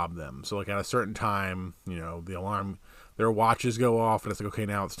coming to rob them. So like at a certain time, the alarm, their watches go off, and it's like, okay,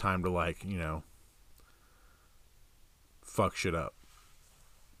 now it's time to like, fuck shit up.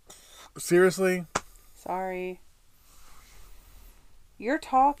 Seriously? Sorry. You're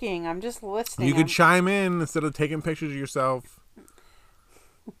talking. I'm just listening. You could chime in instead of taking pictures of yourself.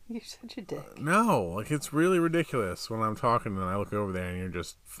 You're such a dick. No, like it's really ridiculous when I'm talking and I look over there and you're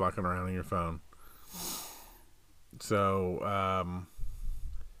just fucking around on your phone. So,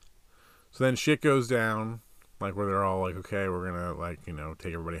 so then shit goes down, like where they're all like, okay, we're gonna like,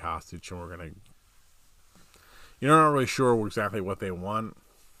 take everybody hostage, and we're gonna, you're not really sure exactly what they want.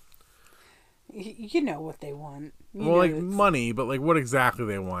 You know what they want. Well, like money, but like what exactly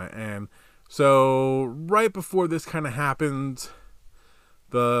they want. And so right before this kind of happens,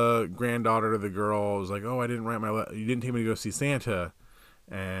 the granddaughter of the girl was like, "Oh, I didn't write you didn't take me to go see Santa,"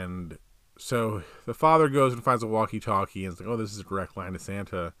 and so the father goes and finds a walkie-talkie and is like, "Oh, this is a direct line to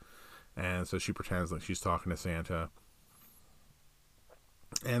Santa," and so she pretends like she's talking to Santa.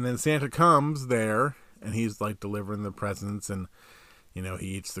 And then Santa comes there, and he's like delivering the presents, and he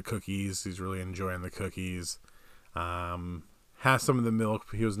eats the cookies. He's really enjoying the cookies. Has some of the milk,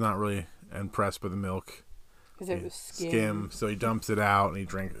 but he was not really impressed by the milk. Because it was skim. So he dumps it out, and he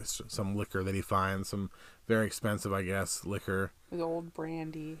drinks some liquor that he finds, some very expensive, I guess, liquor. It was old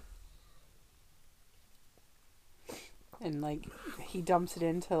brandy. And like he dumps it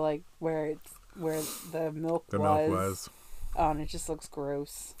into like where the milk was. Oh, and it just looks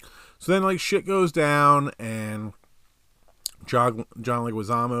gross. So then like shit goes down, and John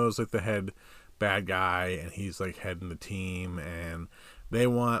Leguizamo's like the head bad guy, and he's like heading the team, and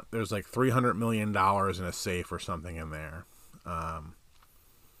there's like $300 million in a safe or something in there.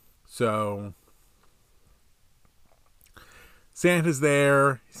 So Santa's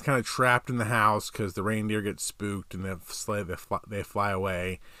there. He's kind of trapped in the house because the reindeer get spooked and they fly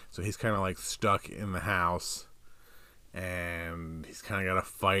away. So he's kind of like stuck in the house, and he's kind of got to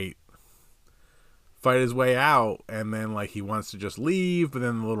fight his way out. And then like he wants to just leave, but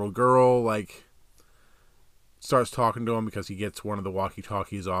then the little girl like starts talking to him because he gets one of the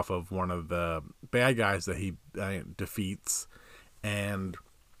walkie-talkies off of one of the bad guys that he defeats. And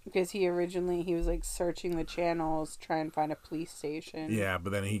because he was like searching the channels trying to find a police station. Yeah,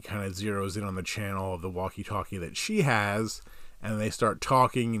 but then he kind of zeroes in on the channel of the walkie-talkie that she has, and they start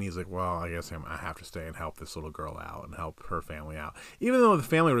talking, and he's like, well, I guess I have to stay and help this little girl out and help her family out, even though the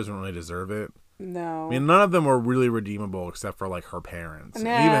family doesn't really deserve it. No, I mean, none of them were really redeemable except for like her parents.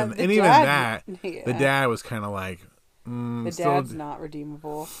 Nah, even that, yeah. The dad was kind of like, the dad's not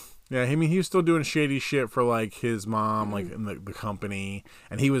redeemable. Yeah, I mean, he was still doing shady shit for like his mom, like in the company,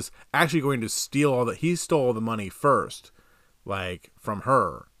 and he was actually going to steal all that. He stole all the money first, like from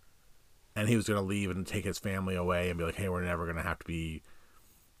her, and he was going to leave and take his family away and be like, "Hey, we're never going to have to be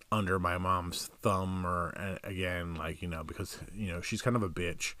under my mom's thumb or again, like because she's kind of a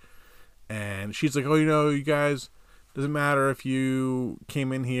bitch." And she's like, oh, you guys, doesn't matter if you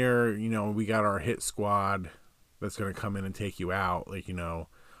came in here, we got our hit squad that's going to come in and take you out. Like,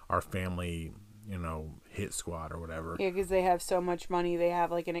 our family, hit squad or whatever. Yeah, because they have so much money. They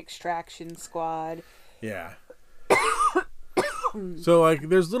have like an extraction squad. Yeah. So like,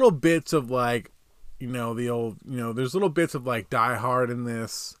 there's little bits of like, there's little bits of like Die Hard in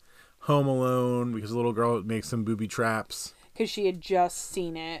this, Home Alone, because the little girl makes some booby traps. Because she had just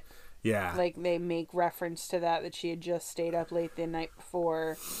seen it. Yeah. Like, they make reference to that she had just stayed up late the night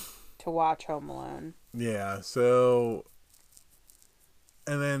before to watch Home Alone. Yeah, so...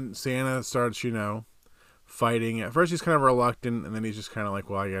 And then Santa starts, fighting. At first he's kind of reluctant, and then he's just kind of like,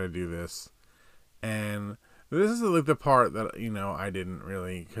 well, I gotta do this. And this is like the part that, I didn't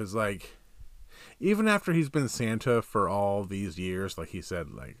really... Because, like, even after he's been Santa for all these years, like he said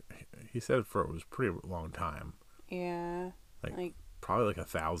for it was a pretty long time. Yeah. Like probably like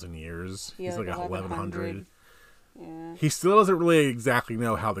 1,000 years. Yeah, He's like 1,100. Yeah. He still doesn't really exactly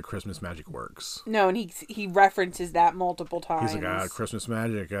know how the Christmas magic works. No, and he references that multiple times. He's like, Christmas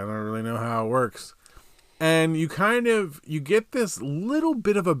magic, I don't really know how it works. And you get this little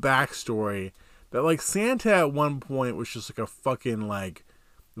bit of a backstory that like Santa at one point was just like a fucking like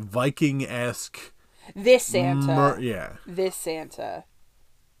Viking-esque. This Santa. Yeah. This Santa.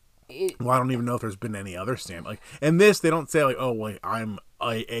 Well, I don't even know if there's been any other Santa. Like, in this, they don't say, like, oh, like, I'm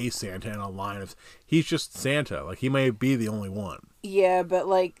a Santa in a line of... He's just Santa. Like, he may be the only one. Yeah, but,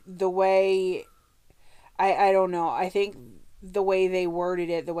 like, the way... I don't know. I think the way they worded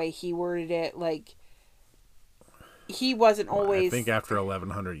it, the way he worded it, like... He wasn't always... I think after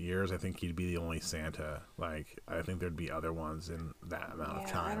 1,100 years, I think he'd be the only Santa. Like, I think there'd be other ones in that amount of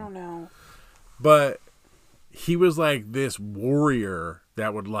time. I don't know. But... He was like this warrior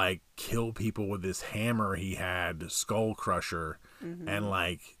that would like kill people with this hammer he had, Skull Crusher, and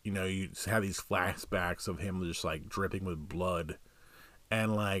like you have these flashbacks of him just like dripping with blood,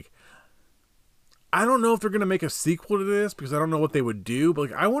 and like I don't know if they're gonna make a sequel to this because I don't know what they would do, but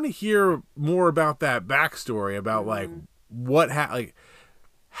like I want to hear more about that backstory about like like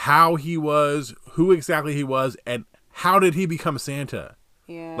how he was, who exactly he was, and how did he become Santa?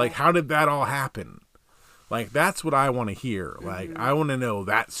 Yeah, like how did that all happen? Like, that's what I want to hear. Like, I want to know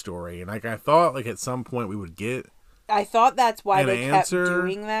that story. And, like, I thought, like, at some point we would get I thought that's why they answer. kept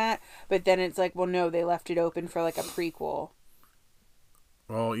doing that. But then it's like, well, no, they left it open for, like, a prequel.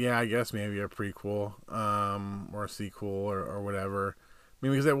 Well, yeah, I guess maybe a prequel or a sequel or whatever. I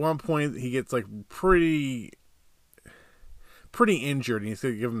mean, because at one point he gets, like, pretty injured. And he's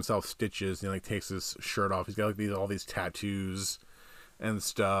going to give himself stitches. And he, like, takes his shirt off. He's got, like, all these tattoos and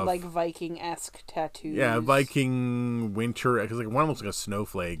stuff, like Viking-esque tattoos. Yeah, Viking winter, because like one looks like a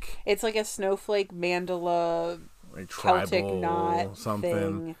snowflake. It's like a snowflake mandala like Celtic tribal knot something.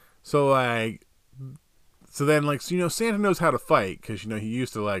 thing. So like, so then like, so, Santa knows how to fight because he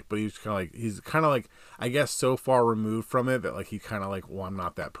used to like, but he's kind of like I guess so far removed from it that like he kind of like, well, I'm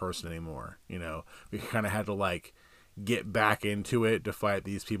not that person anymore. We kind of had to like get back into it to fight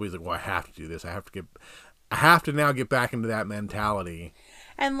these people. He's like, well, I have to do this. I have to now get back into that mentality.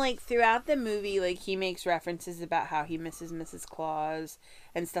 And like throughout the movie, like he makes references about how he misses Mrs. Claus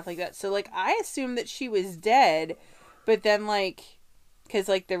and stuff like that. So like I assumed that she was dead, but then like, because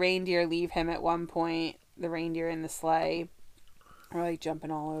like the reindeer leave him at one point, the reindeer in the sleigh, we're like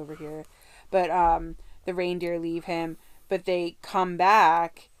jumping all over here, but the reindeer leave him, but they come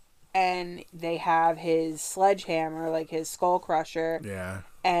back and they have his sledgehammer, like his skull crusher. Yeah.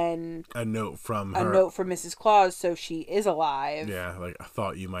 And a note from her. A note from Mrs. Claus, so she is alive. Yeah, like, I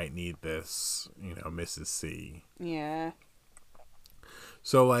thought you might need this, Mrs. C. Yeah.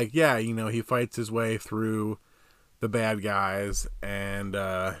 So, like, yeah, he fights his way through the bad guys, and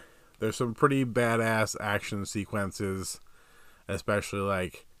there's some pretty badass action sequences, especially,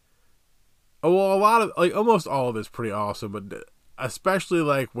 like, a lot of, like, almost all of it's pretty awesome, but especially,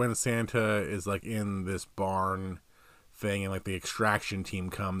 like, when Santa is, like, in this barn thing and like the extraction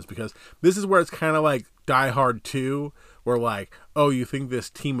team comes, because this is where it's kind of like Die Hard 2, where like, oh, you think this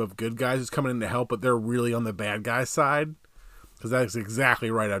team of good guys is coming in to help, but they're really on the bad guy side, because that's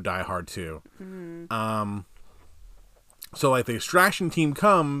exactly right out of Die Hard 2. Mm-hmm. So like the extraction team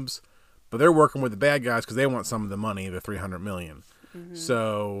comes, but they're working with the bad guys because they want some of the money, the $300 million. Mm-hmm.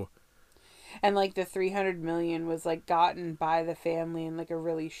 So. And, like, the $300 million was, like, gotten by the family in, like, a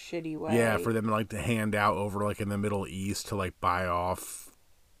really shitty way. Yeah, for them, like, to hand out over, like, in the Middle East to, like, buy off,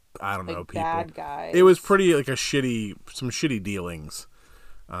 I don't know, people. Bad guys. It was pretty, like, some shitty dealings.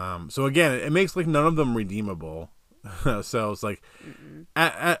 So, again, it makes, like, none of them redeemable. So, it's like,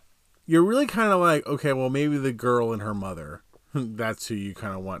 you're really kind of like, okay, well, maybe the girl and her mother, that's who you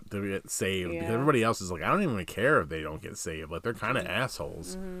kind of want to get saved. Yeah. Because everybody else is like, I don't even care if they don't get saved. Like, they're kind of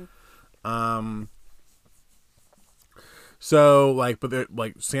assholes. Mm-hmm. So like, but they're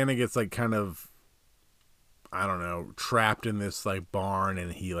like, Santa gets like kind of, I don't know, trapped in this like barn,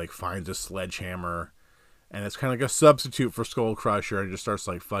 and he like finds a sledgehammer, and it's kind of like a substitute for Skull Crusher, and just starts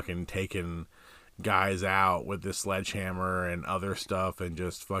like fucking taking guys out with this sledgehammer and other stuff, and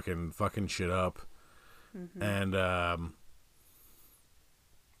just fucking shit up. Mm-hmm. And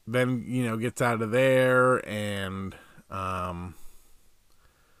then gets out of there, and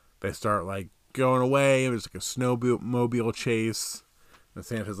they start like going away. There's like a snowmobile chase, and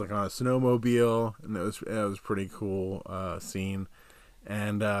Santa's like on a snowmobile, and it was pretty cool scene.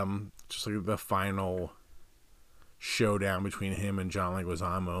 And just like the final showdown between him and John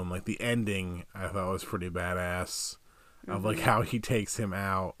Leguizamo, and like the ending, I thought was pretty badass. Mm-hmm. Of like how he takes him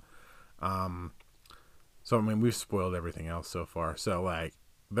out. So I mean, we've spoiled everything else so far. So like,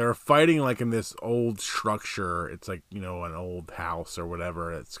 they're fighting like in this old structure. It's like, an old house or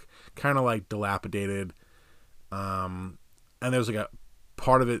whatever. It's kind of like dilapidated. And there's like a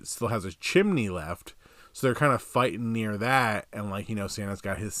part of it still has a chimney left. So they're kind of fighting near that. And like, Santa's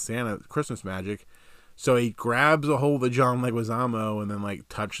got his Santa Christmas magic. So he grabs a hold of John Leguizamo and then like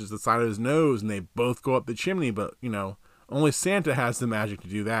touches the side of his nose, and they both go up the chimney. But, only Santa has the magic to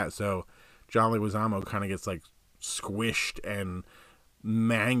do that. So John Leguizamo kind of gets like squished and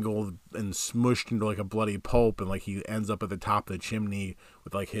mangled and smushed into like a bloody pulp, and like he ends up at the top of the chimney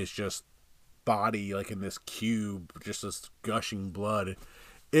with like his just body like in this cube, just this gushing blood.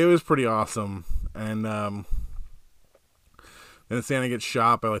 It was pretty awesome. And then Santa gets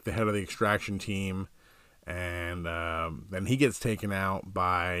shot by like the head of the extraction team, and then he gets taken out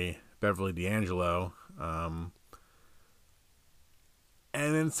by Beverly D'Angelo, and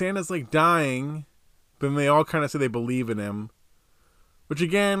then Santa's like dying, but then they all kind of say they believe in him. Which,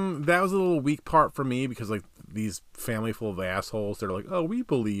 again, that was a little weak part for me, because, like, these family full of assholes, they're like, oh, we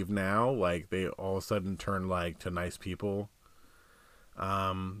believe now. Like, they all of a sudden turn, like, to nice people.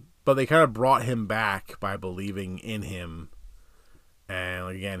 But they kind of brought him back by believing in him. And,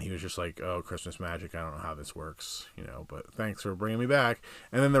 again, he was just like, oh, Christmas magic, I don't know how this works, but thanks for bringing me back.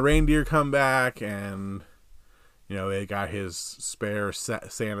 And then the reindeer come back, and, they got his spare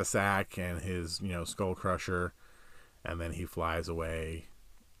Santa sack and his, Skull Crusher. And then he flies away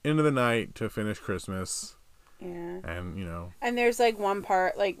into the night to finish Christmas. Yeah. And, And there's, like, one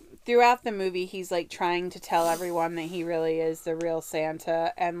part, like, throughout the movie, he's, like, trying to tell everyone that he really is the real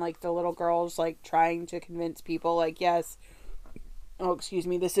Santa. And, like, the little girl's, like, trying to convince people, like, yes,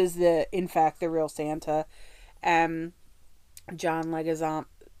 this is in fact, the real Santa. John Leguizamo,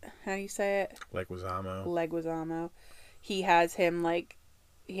 how do you say it? Leguizamo. Leguizamo. He has him, like,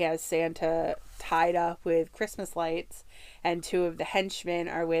 he has Santa tied up with Christmas lights, and two of the henchmen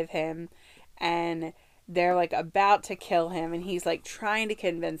are with him, and they're like about to kill him, and he's like trying to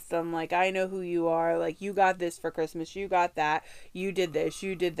convince them, like, I know who you are, like, you got this for Christmas, you got that, you did this,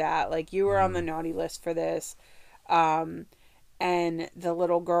 you did that, like, you were on the naughty list for this. And the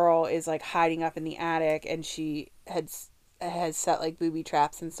little girl is like hiding up in the attic, and she has set like booby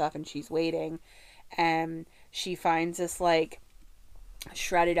traps and stuff, and she's waiting, and she finds this like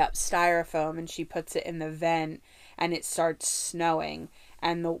shredded up styrofoam, and she puts it in the vent, and it starts snowing,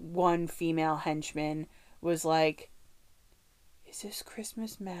 and the one female henchman was like, is this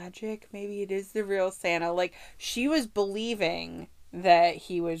Christmas magic? Maybe it is the real Santa. Like, she was believing that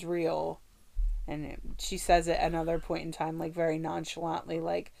he was real, and she says it at another point in time, like very nonchalantly,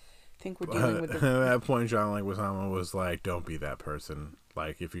 like, I think we're dealing with At the... that point, John Leguizamo was like, don't be that person.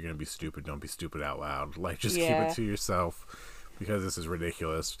 Like, if you're going to be stupid, don't be stupid out loud. Like, just keep it to yourself, because this is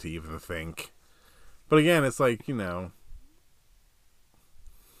ridiculous to even think. But again, it's like, you know...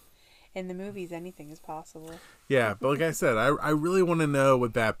 In the movies, anything is possible. Yeah, but like I said, I really want to know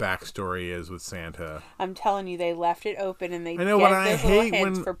what that backstory is with Santa. I'm telling you, they left it open, and they I know, but I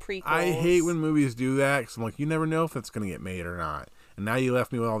hate for prequels. I hate when movies do that, because I'm like, you never know if it's going to get made or not. And now you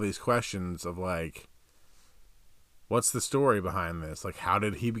left me with all these questions of like, what's the story behind this? Like, how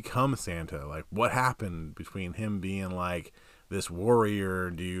did he become Santa? Like, what happened between him being like this warrior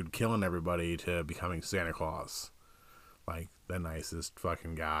dude killing everybody to becoming Santa Claus? Like, the nicest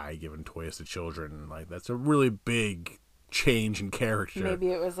fucking guy giving toys to children. Like, that's a really big change in character.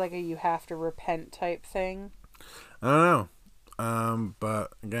 Maybe it was like a you have to repent type thing. I don't know.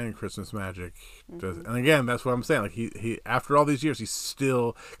 But again, Christmas magic does, and again, that's what I'm saying. Like, he after all these years, he's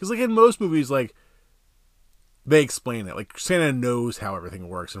still, because like in most movies, like, they explain it. Like, Santa knows how everything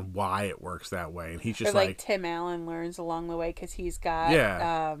works and why it works that way, and he's just or like Tim Allen learns along the way because he's got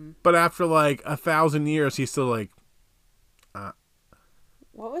But after like 1,000 years, he's still like,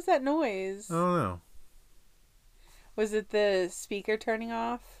 what was that noise? I don't know. Was it the speaker turning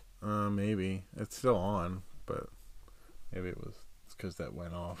off? Maybe it's still on, but maybe it's because that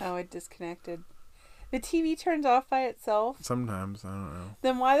went off. Oh, it disconnected. The TV turns off by itself. Sometimes, I don't know.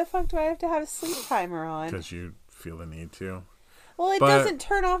 Then why the fuck do I have to have a sleep timer on? Because you feel the need to. Well, it doesn't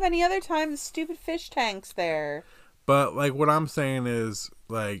turn off any other time. The stupid fish tank's there. But like, what I'm saying is,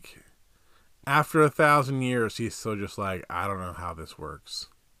 like, after 1,000 years, he's still just like, I don't know how this works.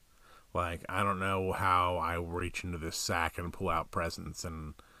 Like, I don't know how I reach into this sack and pull out presents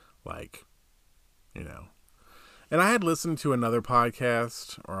and, like, you know. And I had listened to another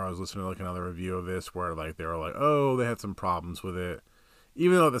podcast, or I was listening to, like, another review of this where, like, they were like, oh, they had some problems with it.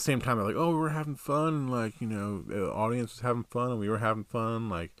 Even though at the same time, they're like, oh, we were having fun, and, like, you know, the audience was having fun, and we were having fun,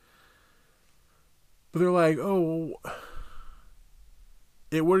 like. But they're like, oh,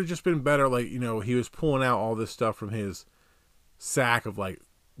 it would have just been better, like, you know, he was pulling out all this stuff from his sack of, like,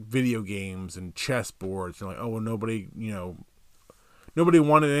 video games and chess boards, and like, oh, well, nobody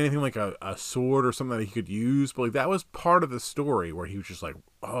wanted anything like a sword or something that he could use, but like, that was part of the story where he was just like,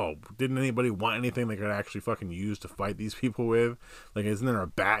 oh, didn't anybody want anything they could actually fucking use to fight these people with? Like, isn't there a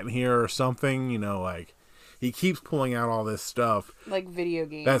bat in here or something? You know, like, he keeps pulling out all this stuff like video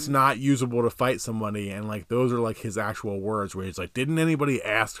games that's not usable to fight somebody, and like, those are like his actual words where he's like, didn't anybody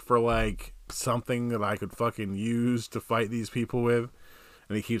ask for like something that I could fucking use to fight these people with?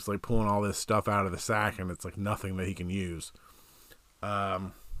 And he keeps like pulling all this stuff out of the sack, and it's like nothing that he can use.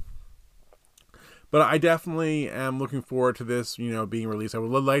 But I definitely am looking forward to this, you know, being released. I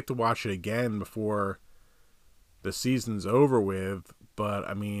would like to watch it again before the season's over with. But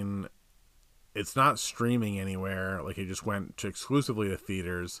I mean, it's not streaming anywhere. Like, it just went to exclusively to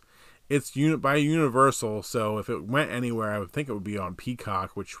theaters. It's by Universal, so if it went anywhere, I would think it would be on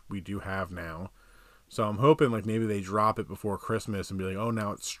Peacock, which we do have now. So I'm hoping, like, maybe they drop it before Christmas and be like, oh,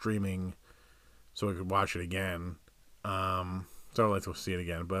 now it's streaming, so we could watch it again. So I'd like to see it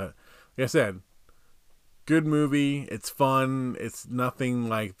again. But like I said, good movie. It's fun. It's nothing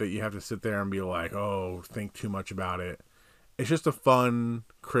like that you have to sit there and be like, oh, think too much about it. It's just a fun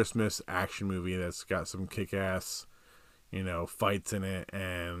Christmas action movie that's got some kick-ass, you know, fights in it,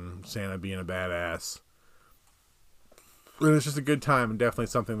 and Santa being a badass. And it's just a good time, and definitely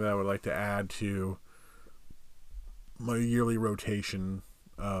something that I would like to add to my yearly rotation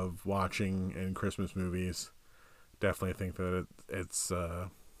of watching and Christmas movies. Definitely think that it's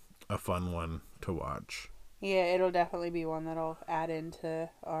a fun one to watch. Yeah, it'll definitely be one that I'll add into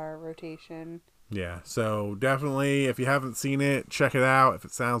our rotation. Yeah, so definitely, if you haven't seen it, check it out. If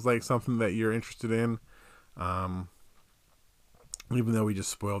it sounds like something that you're interested in, even though we just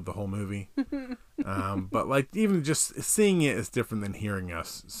spoiled the whole movie. But like even just seeing it is different than hearing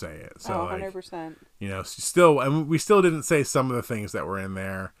us say it. So 100%. you know, still, and we still didn't say some of the things that were in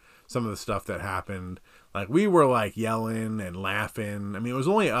there, some of the stuff that happened. Like we were like yelling and laughing. I mean, it was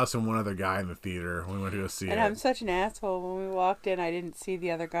only us and one other guy in the theater when we went to go see it. And I'm such an asshole. When we walked in, I didn't see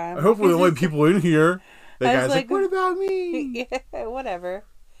the other guy. Hopefully the only people in here. The I was guy's like, what about me? Yeah, whatever.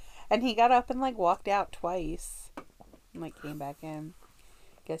 And he got up and like walked out twice. And like came back in.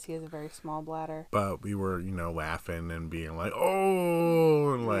 Guess he has a very small bladder. But we were, you know, laughing and being like,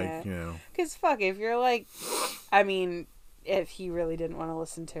 oh, and like, Yeah. you know. Because fuck, if you're like, I mean, if he really didn't want to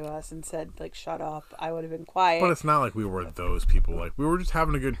listen to us and said like, shut up, I would have been quiet. But it's not like we were those people. Like, we were just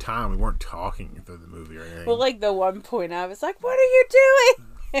having a good time. We weren't talking through the movie or anything. Well, like the one point I was like, what are you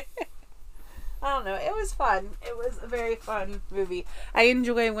doing? I don't know. It was fun. It was a very fun movie. I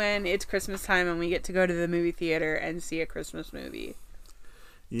enjoy when it's Christmas time and we get to go to the movie theater and see a Christmas movie.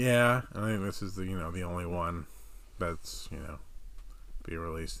 Yeah, I think this is the, you know, the only one that's, you know, be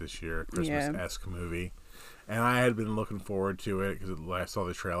released this year, Christmas-esque movie. And I had been looking forward to it because I saw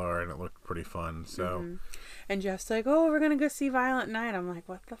the trailer and it looked pretty fun. So, And Jeff's like, oh, we're going to go see Violent Night. I'm like,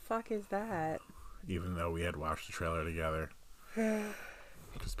 what the fuck is that? even though we had watched the trailer together,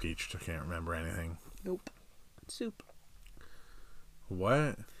 because Peach can't remember anything. Nope. Soup.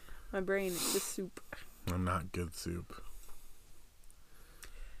 What? My brain is just soup. I'm not good soup.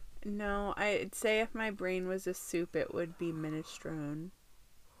 No, I'd say if my brain was a soup, it would be minestrone.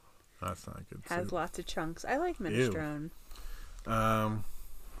 That's not good Has soup. lots of chunks. I like minestrone.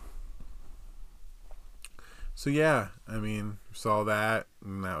 So yeah, I mean, saw that,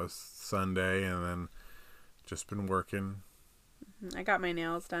 and that was Sunday, and then just been working. I got my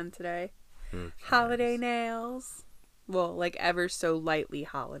nails done today. Who cares? Holiday nails. Well, like ever so lightly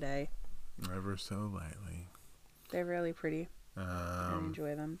holiday. Ever so lightly. They're really pretty. I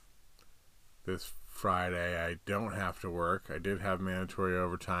enjoy them. This Friday, I don't have to work. I did have mandatory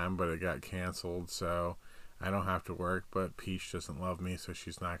overtime, but it got canceled, so I don't have to work. But Peach doesn't love me, so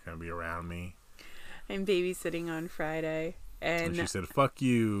she's not going to be around me. I'm babysitting on Friday. And she said, fuck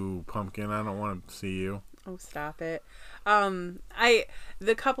you, Pumpkin. I don't want to see you. Oh, stop it.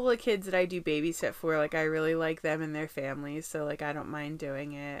 The couple of kids that I do babysit for, like, I really like them and their families, so, like, I don't mind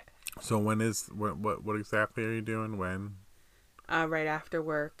doing it. So what exactly are you doing? When? Right after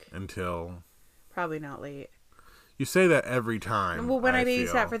work. Until? Probably not late. You say that every time. Well, when I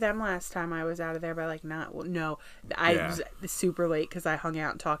babysat feel. for them last time, I was out of there by, like, I was super late because I hung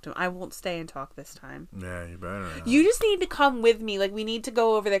out and talked to them. I won't stay and talk this time. Yeah, you better. You just need to come with me. Like, we need to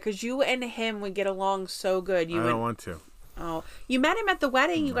go over there because you and him would get along so good. I don't want to. Oh, you met him at the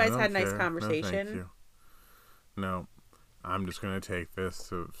wedding. You guys had a nice care. conversation. No, thank you. No, I'm just going to take this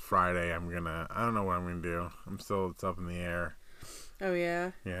to Friday. I don't know what I'm going to do. It's up in the air. Oh, yeah?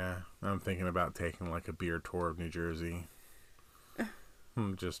 Yeah, I'm thinking about taking like a beer tour of New Jersey.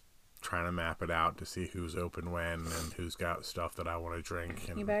 I'm just trying to map it out to see who's open when and who's got stuff that I want to drink.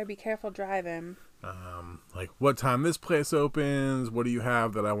 And, You better be careful driving. like what time this place opens, what do you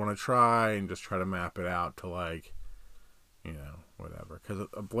have that I want to try, and just try to map it out to like, you know, whatever. Because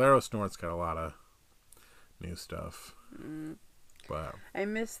Bolero Snort's got a lot of new stuff. But I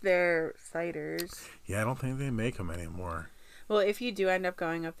miss their ciders. yeah, I don't think they make them anymore. Well, if you do end up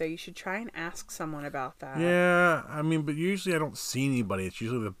going up there, you should try and ask someone about that. Yeah, I mean, but usually I don't see anybody. It's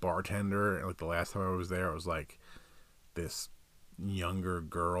usually the bartender. Like the last time I was there, it was like this younger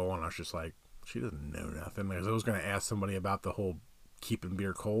girl, and I was just like, she doesn't know nothing. Because I was going to ask somebody about the whole keeping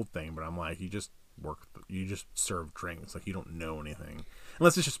beer cold thing, but I'm like, you just serve drinks. Like, you don't know anything.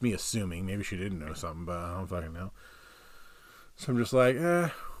 Unless it's just me assuming. Maybe she didn't know something, but I don't fucking know. So I'm just like,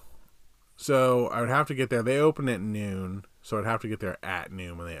 So I would have to get there. They open at noon, so I'd have to get there at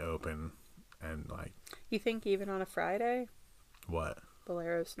noon when they open. And like, You think even on a Friday? what?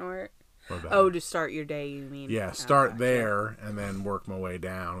 Bolero Snort? What about Oh, it? to start your day, you mean? Yeah, Oh, start gotcha. there and then work my way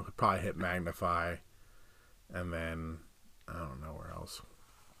down. Could probably hit Magnify, and then I don't know where else.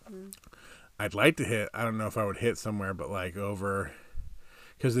 I'd like to hit. I don't know if I would hit somewhere, but like over,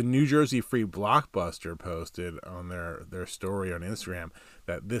 because the New Jersey Free Blockbuster posted on their story on Instagram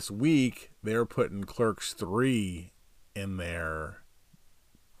that this week they're putting Clerks 3 in their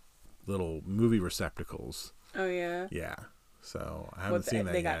little movie receptacles. Oh, yeah? Yeah. So I haven't seen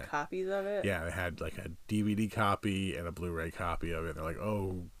that They yet. got copies of it? Yeah, they had like a DVD copy and a Blu-ray copy of it. They're like,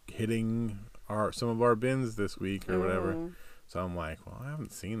 oh, hitting some of our bins this week or whatever. Oh. So I'm like, well, I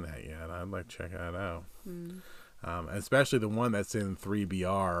haven't seen that yet. I'd like to check that out. Especially the one that's in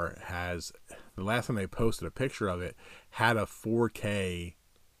 3BR has, the last time they posted a picture of it, had a 4K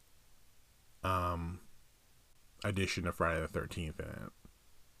edition of Friday the 13th in it.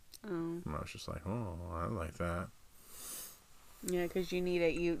 Oh. And I was just like, oh, I like that. Yeah, because you need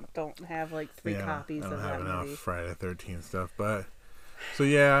it. You don't have like three copies I don't of have that enough movie. Friday the 13th stuff. But, so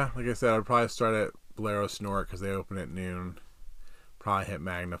yeah, like I said, I'd probably start at Bolero Snort because they open at noon. Probably hit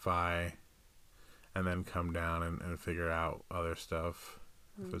Magnify. And then come down and figure out other stuff.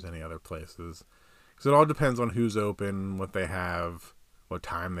 If there's any other places. Because it all depends on who's open, what they have, what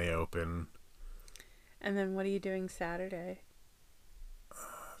time they open. And then what are you doing Saturday?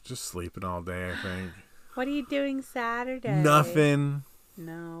 Just sleeping all day, I think. What are you doing Saturday? Nothing.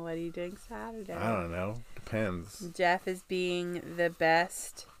 No, what are you doing Saturday? I don't know. Depends. Jeff is being the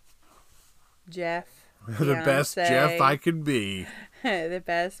best Jeff. The best Jeff I could be. The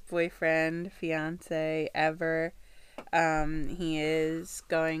best boyfriend, fiance ever. He is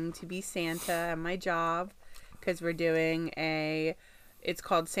going to be Santa at my job because we're doing it's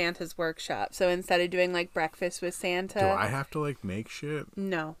called Santa's Workshop. So instead of doing like breakfast with Santa. Do I have to like make shit?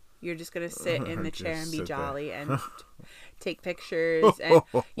 No. You're just going to sit in the chair and be jolly there. and take pictures. And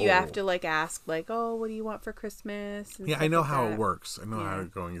you have to like ask like, oh, what do you want for Christmas? And yeah, stuff I know like how that. it works. I know how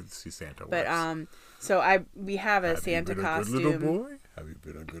going to see Santa works. But so we have a have Santa you been costume. a good little boy? Have you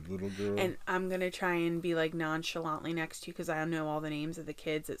been a good little girl? And I'm going to try and be like nonchalantly next to you because I know all the names of the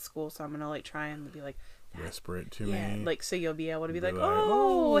kids at school. So I'm going to like try and be like, whisper it to yeah, me. like so you'll be able to be Be like, like,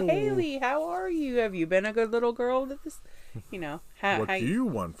 oh, "Oh." Haley, how are you? Have you been a good little girl to this? You know, What do you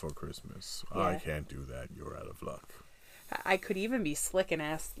want for Christmas? Yeah. I can't do that. You're out of luck. I could even be slick and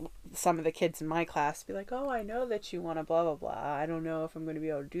ask some of the kids in my class, be like, oh, I know that you want a blah, blah, blah. I don't know if I'm going to be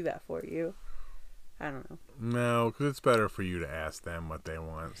able to do that for you. I don't know. No, because it's better for you to ask them what they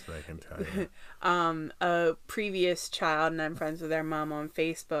want so they can tell you. A previous child, and I'm friends with their mom on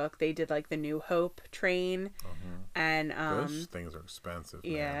Facebook, they did like the New Hope train. And Those things are expensive.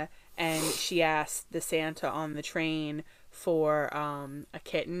 Man. yeah, and she asked the Santa on the train for a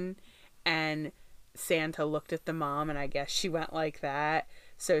kitten, and Santa looked at the mom, and I guess she went like that.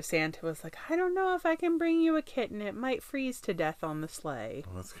 So Santa was like, I don't know if I can bring you a kitten. It might freeze to death on the sleigh.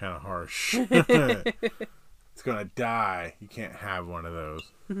 Well, that's kind of harsh. It's going to die. You can't have one of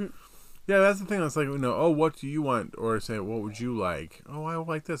those. Yeah, that's the thing. It's like, oh, what do you want? Or say, what would you like? Oh, I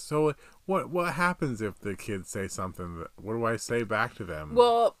like this. So what happens if the kids say something? What do I say back to them?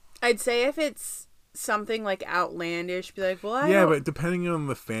 Well, I'd say if it's something like outlandish, be like, well, but depending on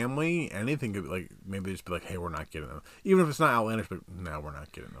the family, anything could be like, maybe just be like, hey, we're not getting them. Even if it's not outlandish, but no, we're not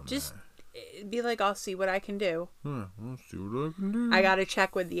getting them. just be like, I'll see what I can do. I'll see what I can do. I gotta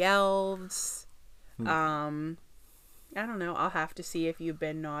check with the elves. I don't know. I'll have to see if you've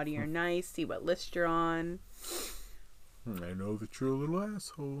been naughty or nice. See what list you're on. I know that you're a little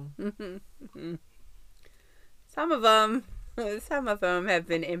asshole. Some of them have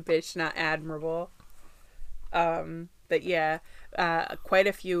been impish, not admirable. But yeah, quite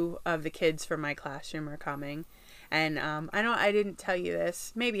a few of the kids from my classroom are coming, and I didn't tell you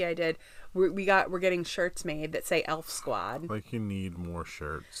this. Maybe I did. We're getting shirts made that say Elf Squad. Like, you need more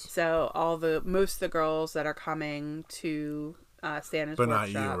shirts. So most of the girls that are coming to Santa's But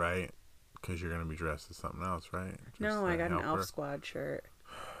Workshop. not you, right? Because you're gonna be dressed as something else, right? No, I got an helper. Elf Squad shirt.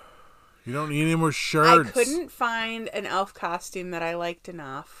 You don't need any more shirts. I couldn't find an elf costume that I liked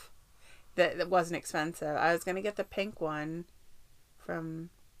enough that wasn't expensive. I was gonna get the pink one from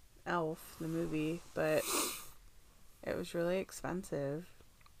Elf, the movie, but it was really expensive.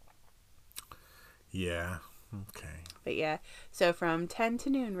 Yeah. Okay. But yeah, so from 10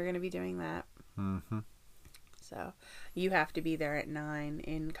 to noon, we're gonna be doing that. Mm-hmm. So you have to be there at 9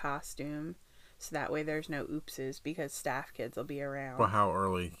 in costume, so that way there's no oopses because staff kids will be around. Well, how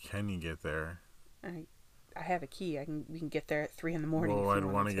early can you get there? I have a key. We can get there at 3 in the morning. Well, if I'd you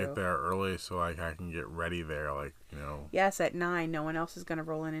want to to get there early so like I can get ready there, Yes, at 9. No one else is gonna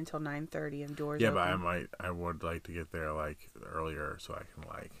roll in until 9:30 and doors. Yeah, open. but I would like to get there like earlier so I can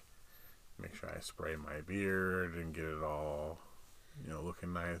like make sure I spray my beard and get it all,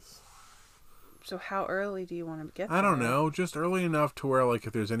 looking nice. So how early do you want to get there? I don't know, just early enough to where like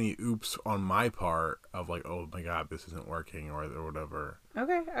if there's any oops on my part of like, oh my god, this isn't working or whatever.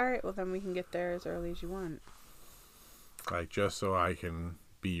 Okay, all right. Well, then we can get there as early as you want. Like just so I can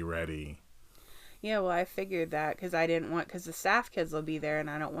be ready. Yeah, well, I figured that because the staff kids will be there and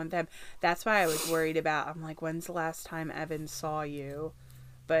I don't want them. That's why I was worried about, I'm like, when's the last time Evan saw you?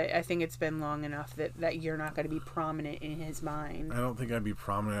 But I think it's been long enough that you're not going to be prominent in his mind. I don't think I'd be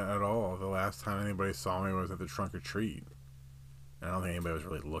prominent at all. The last time anybody saw me was at the trunk or treat. I don't think anybody was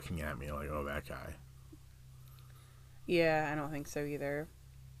really looking at me like, oh, that guy. Yeah, I don't think so either.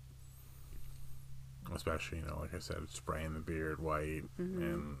 Especially, like I said, spraying the beard white,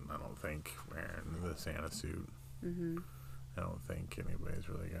 and I don't think wearing the Santa suit. Mm-hmm. I don't think anybody's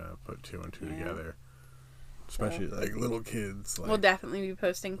really gonna put two and two Yeah. together, especially like little kids. Like, We'll definitely be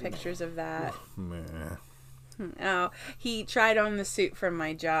posting pictures of that. meh. Oh, he tried on the suit from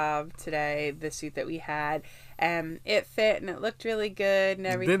my job today, the suit that we had, and it fit and it looked really good and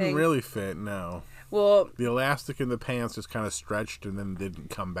It everything. didn't really fit. No, Well, the elastic in the pants just kind of stretched and then didn't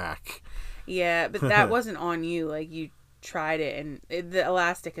come back. yeah, but that wasn't on you. Like, you tried it, and the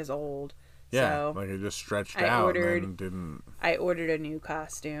elastic is old. Yeah, So like it just stretched I out ordered- and then didn't. I ordered a new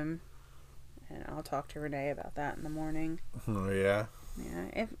costume, and I'll talk to Renee about that in the morning. Oh yeah, Yeah,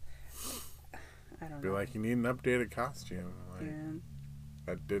 if I don't be know. like, you need an updated costume. Like, Yeah,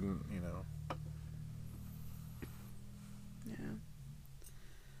 that didn't, you know. yeah.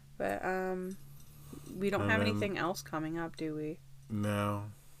 But we don't And have then- anything else coming up, do we? No.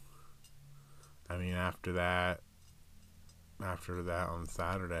 I mean, after that on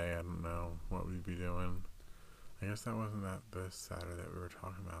Saturday, I don't know what we'd be doing. I guess that wasn't this Saturday that we were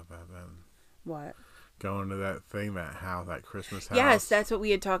talking about that then. What? Going to that thing, that Christmas house. Yes, that's what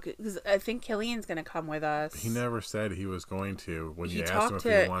we had talked. Because I think Killian's gonna come with us. He never said he was going to when He you asked him talked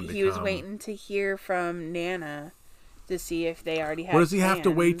if he to. wanted to He was come. waiting to hear from Nana to see if they already had. What does he have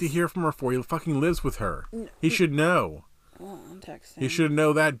to wait to plans. hear from her for? He fucking lives with her. He should know. Oh, I'll text him. He should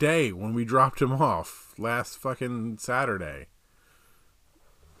know that day when we dropped him off last fucking Saturday.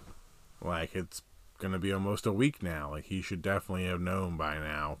 Like, it's gonna be almost a week now. Like, he should definitely have known by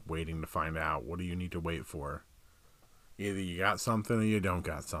now, waiting to find out. What do you need to wait for? Either you got something or you don't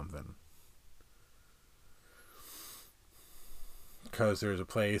got something. Because there's a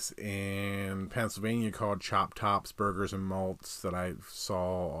place in Pennsylvania called Chop Tops Burgers and Malts that I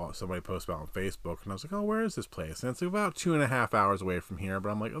saw somebody post about on Facebook, and I was like, oh, where is this place? And it's about 2.5 hours away from here, but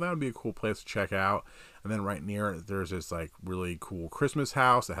I'm like, oh, that would be a cool place to check out. And then right near it, there's this like really cool Christmas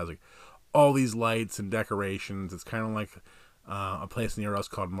house that has like all these lights and decorations. It's kind of like a place near us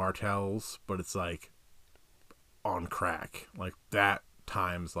called Martell's, but it's like on crack, like that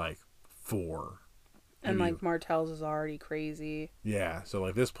times like 4. And Maybe- like Martell's is already crazy. Yeah, so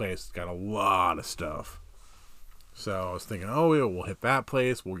like this place has got a lot of stuff. So I was thinking, oh, yeah, we'll hit that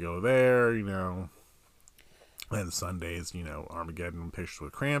place, we'll go there, you know. And Sundays, you know, Armageddon pictures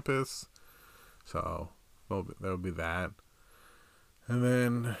with Krampus. So that would be that. And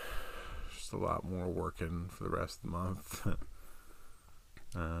then just a lot more working for the rest of the month.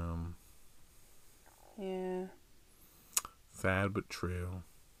 Yeah. Sad but true.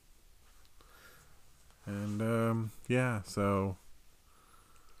 And yeah, so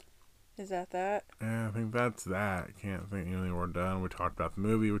Is that? yeah, I think that's that. Can't think anything we're done. We talked about the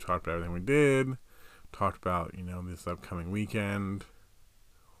movie. We talked about everything we did. Talked about, you know, this upcoming weekend.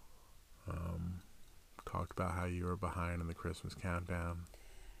 Talked about how you were behind in the Christmas countdown.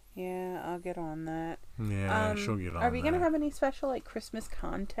 Yeah, I'll get on that. Yeah, she'll get on Are we gonna that. have any special like Christmas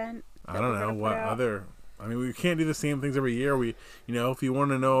content? I that don't we're know gonna put what out? other. I mean, we can't do the same things every year. We, you know, if you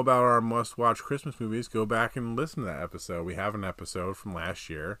want to know about our must-watch Christmas movies, go back and listen to that episode. We have an episode from last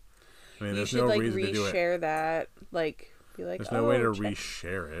year. I mean, You there's should no like reason to do it. reshare that. Like, be like, There's no way to check-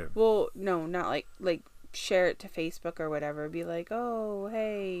 reshare it. Well, no, not like share it to Facebook or whatever. Be like, oh,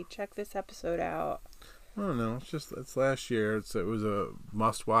 hey, check this episode out. I don't know. It's last year. It was a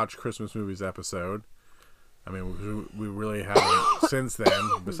must-watch Christmas movies episode. I mean, we really haven't since then,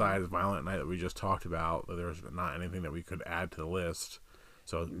 besides Violent Night that we just talked about. There's not anything that we could add to the list,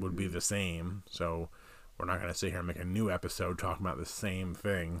 so it would be the same. So we're not going to sit here and make a new episode talking about the same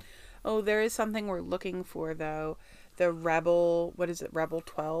thing. Oh, there is something we're looking for though. The Rebel, what is it? Rebel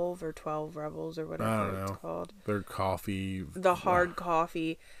 12 or 12 Rebels or I whatever don't it's know. called. Their coffee. The hard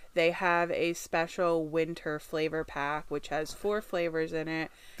coffee. They have a special winter flavor pack which has 4 flavors in it.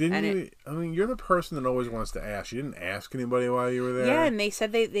 Didn't and you? I mean, you're the person that always wants to ask. You didn't ask anybody while you were there. Yeah, and they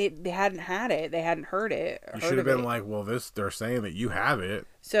said they hadn't had it. They hadn't heard it. You heard should have of been it. like, well, they're saying that you have it.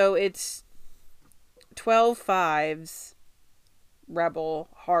 So it's 12 fives Rebel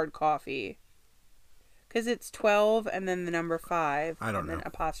hard coffee. Because it's 12 and then the number 5. I don't and then know.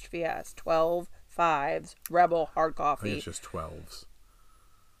 apostrophe S. 12 fives Rebel hard I think coffee. it's just 12s.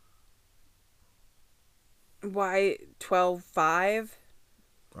 Why 12 5?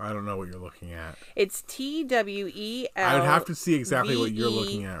 I don't know what you're looking at. It's TWEL. I would have to see exactly what you're VE.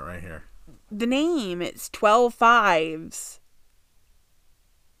 looking at right here. The name, it's 12 fives.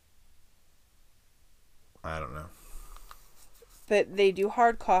 I don't know. But they do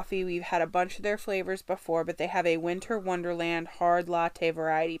hard coffee. We've had a bunch of their flavors before, but they have a Winter Wonderland hard latte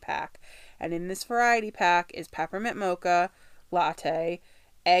variety pack. And in this variety pack is peppermint mocha latte,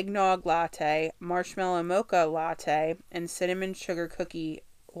 eggnog latte, marshmallow mocha latte, and cinnamon sugar cookie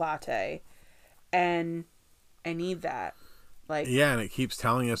latte. And I need that. Like, yeah, and it keeps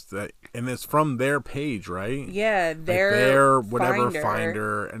telling us that, and it's from their page, right? yeah, Like their whatever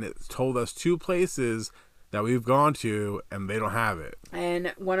finder, and it told us 2 places that we've gone to, and they don't have it.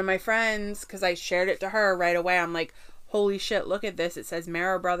 And one of my friends, because I shared it to her right away, I'm like, holy shit, look at this. It says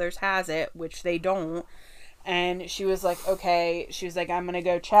Mara Brothers has it, which they don't. And she was like, okay. She was like, I'm going to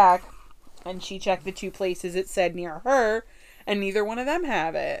go check. And she checked the 2 places it said near her, and neither one of them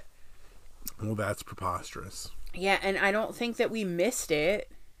have it. Well, that's preposterous. Yeah, and I don't think that we missed it.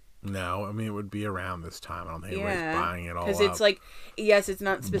 No, I mean, it would be around this time. I don't think everybody's buying it all up. Because it's like, yes, it's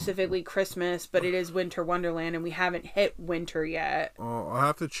not specifically Christmas, but it is Winter Wonderland, and we haven't hit winter yet. Well, I'll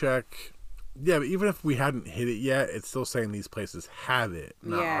have to check. Yeah, but even if we hadn't hit it yet, it's still saying these places have it,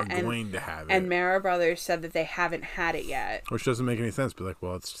 not are going to have it. And Mara Brothers said that they haven't had it yet. Which doesn't make any sense. Be like,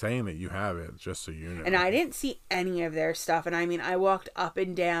 well, it's saying that you have it, just so you know. And I didn't see any of their stuff. And I mean, I walked up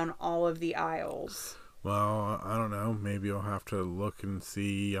and down all of the aisles. Well, I don't know. Maybe you'll have to look and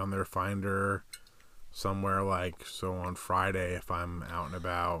see on their finder somewhere, like, so on Friday if I'm out and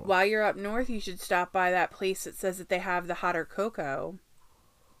about. While you're up north, you should stop by that place that says that they have the hotter cocoa.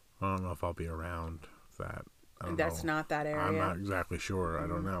 I don't know if I'll be around that. That's not that area. I'm not exactly sure. I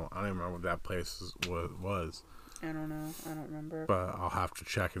don't know. I don't even remember what that place was. I don't know. I don't remember. But I'll have to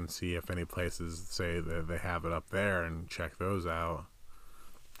check and see if any places say that they have it up there and check those out.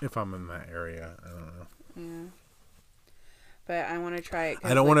 If I'm in that area, I don't know. Yeah. But I want to try it.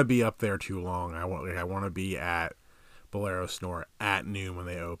 I don't want to be up there too long. I want to be at Bolero Snore at noon when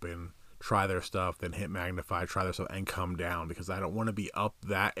they open. Try their stuff, then hit Magnify, try their stuff, and come down, because I don't want to be up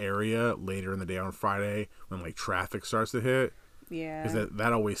that area later in the day on Friday when like traffic starts to hit. Yeah. Because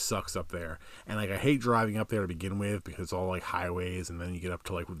that always sucks up there. And like I hate driving up there to begin with, because it's all like highways, and then you get up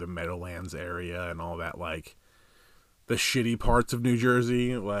to like the Meadowlands area and all that, like the shitty parts of New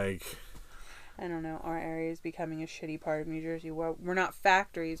Jersey. Like, I don't know. Our area is becoming a shitty part of New Jersey. Well, we're not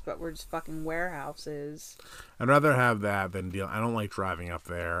factories, but we're just fucking warehouses. I'd rather have that than deal. I don't like driving up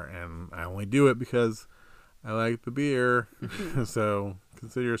there, and I only do it because I like the beer. So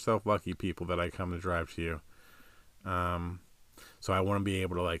consider yourself lucky, people, that I come to drive to you. So I want to be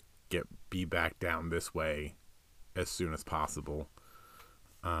able to like be back down this way as soon as possible.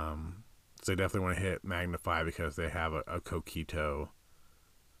 So I definitely want to hit Magnify because they have a Conquito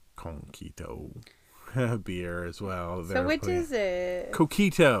beer as well. So which is it?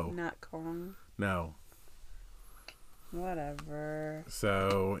 Coquito. Not Kong. No. Whatever.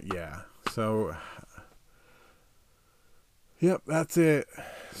 So, yeah. So, yep, that's it.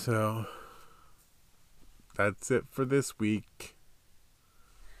 So, that's it for this week.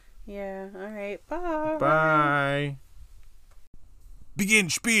 Yeah, alright. Bye. Bye. Begin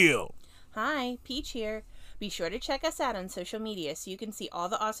spiel. Hi, Peach here. Be sure to check us out on social media so you can see all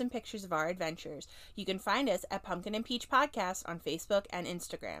the awesome pictures of our adventures. You can find us at Pumpkin and Peach Podcast on Facebook and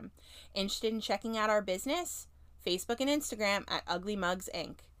Instagram. Interested in checking out our business? Facebook and Instagram at Ugly Mugs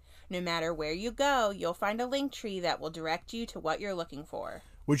Inc. No matter where you go, you'll find a link tree that will direct you to what you're looking for.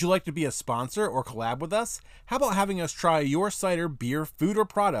 Would you like to be a sponsor or collab with us? How about having us try your cider, beer, food, or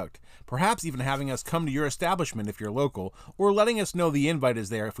product? Perhaps even having us come to your establishment if you're local, or letting us know the invite is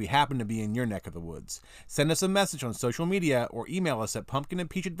there if we happen to be in your neck of the woods. Send us a message on social media or email us at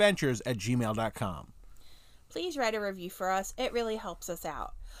pumpkinandpeachadventures@gmail.com. Please write a review for us. It really helps us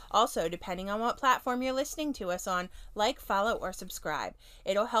out. Also, depending on what platform you're listening to us on, like, follow, or subscribe.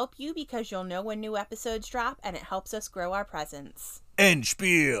 It'll help you because you'll know when new episodes drop, and it helps us grow our presence. End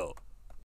spiel.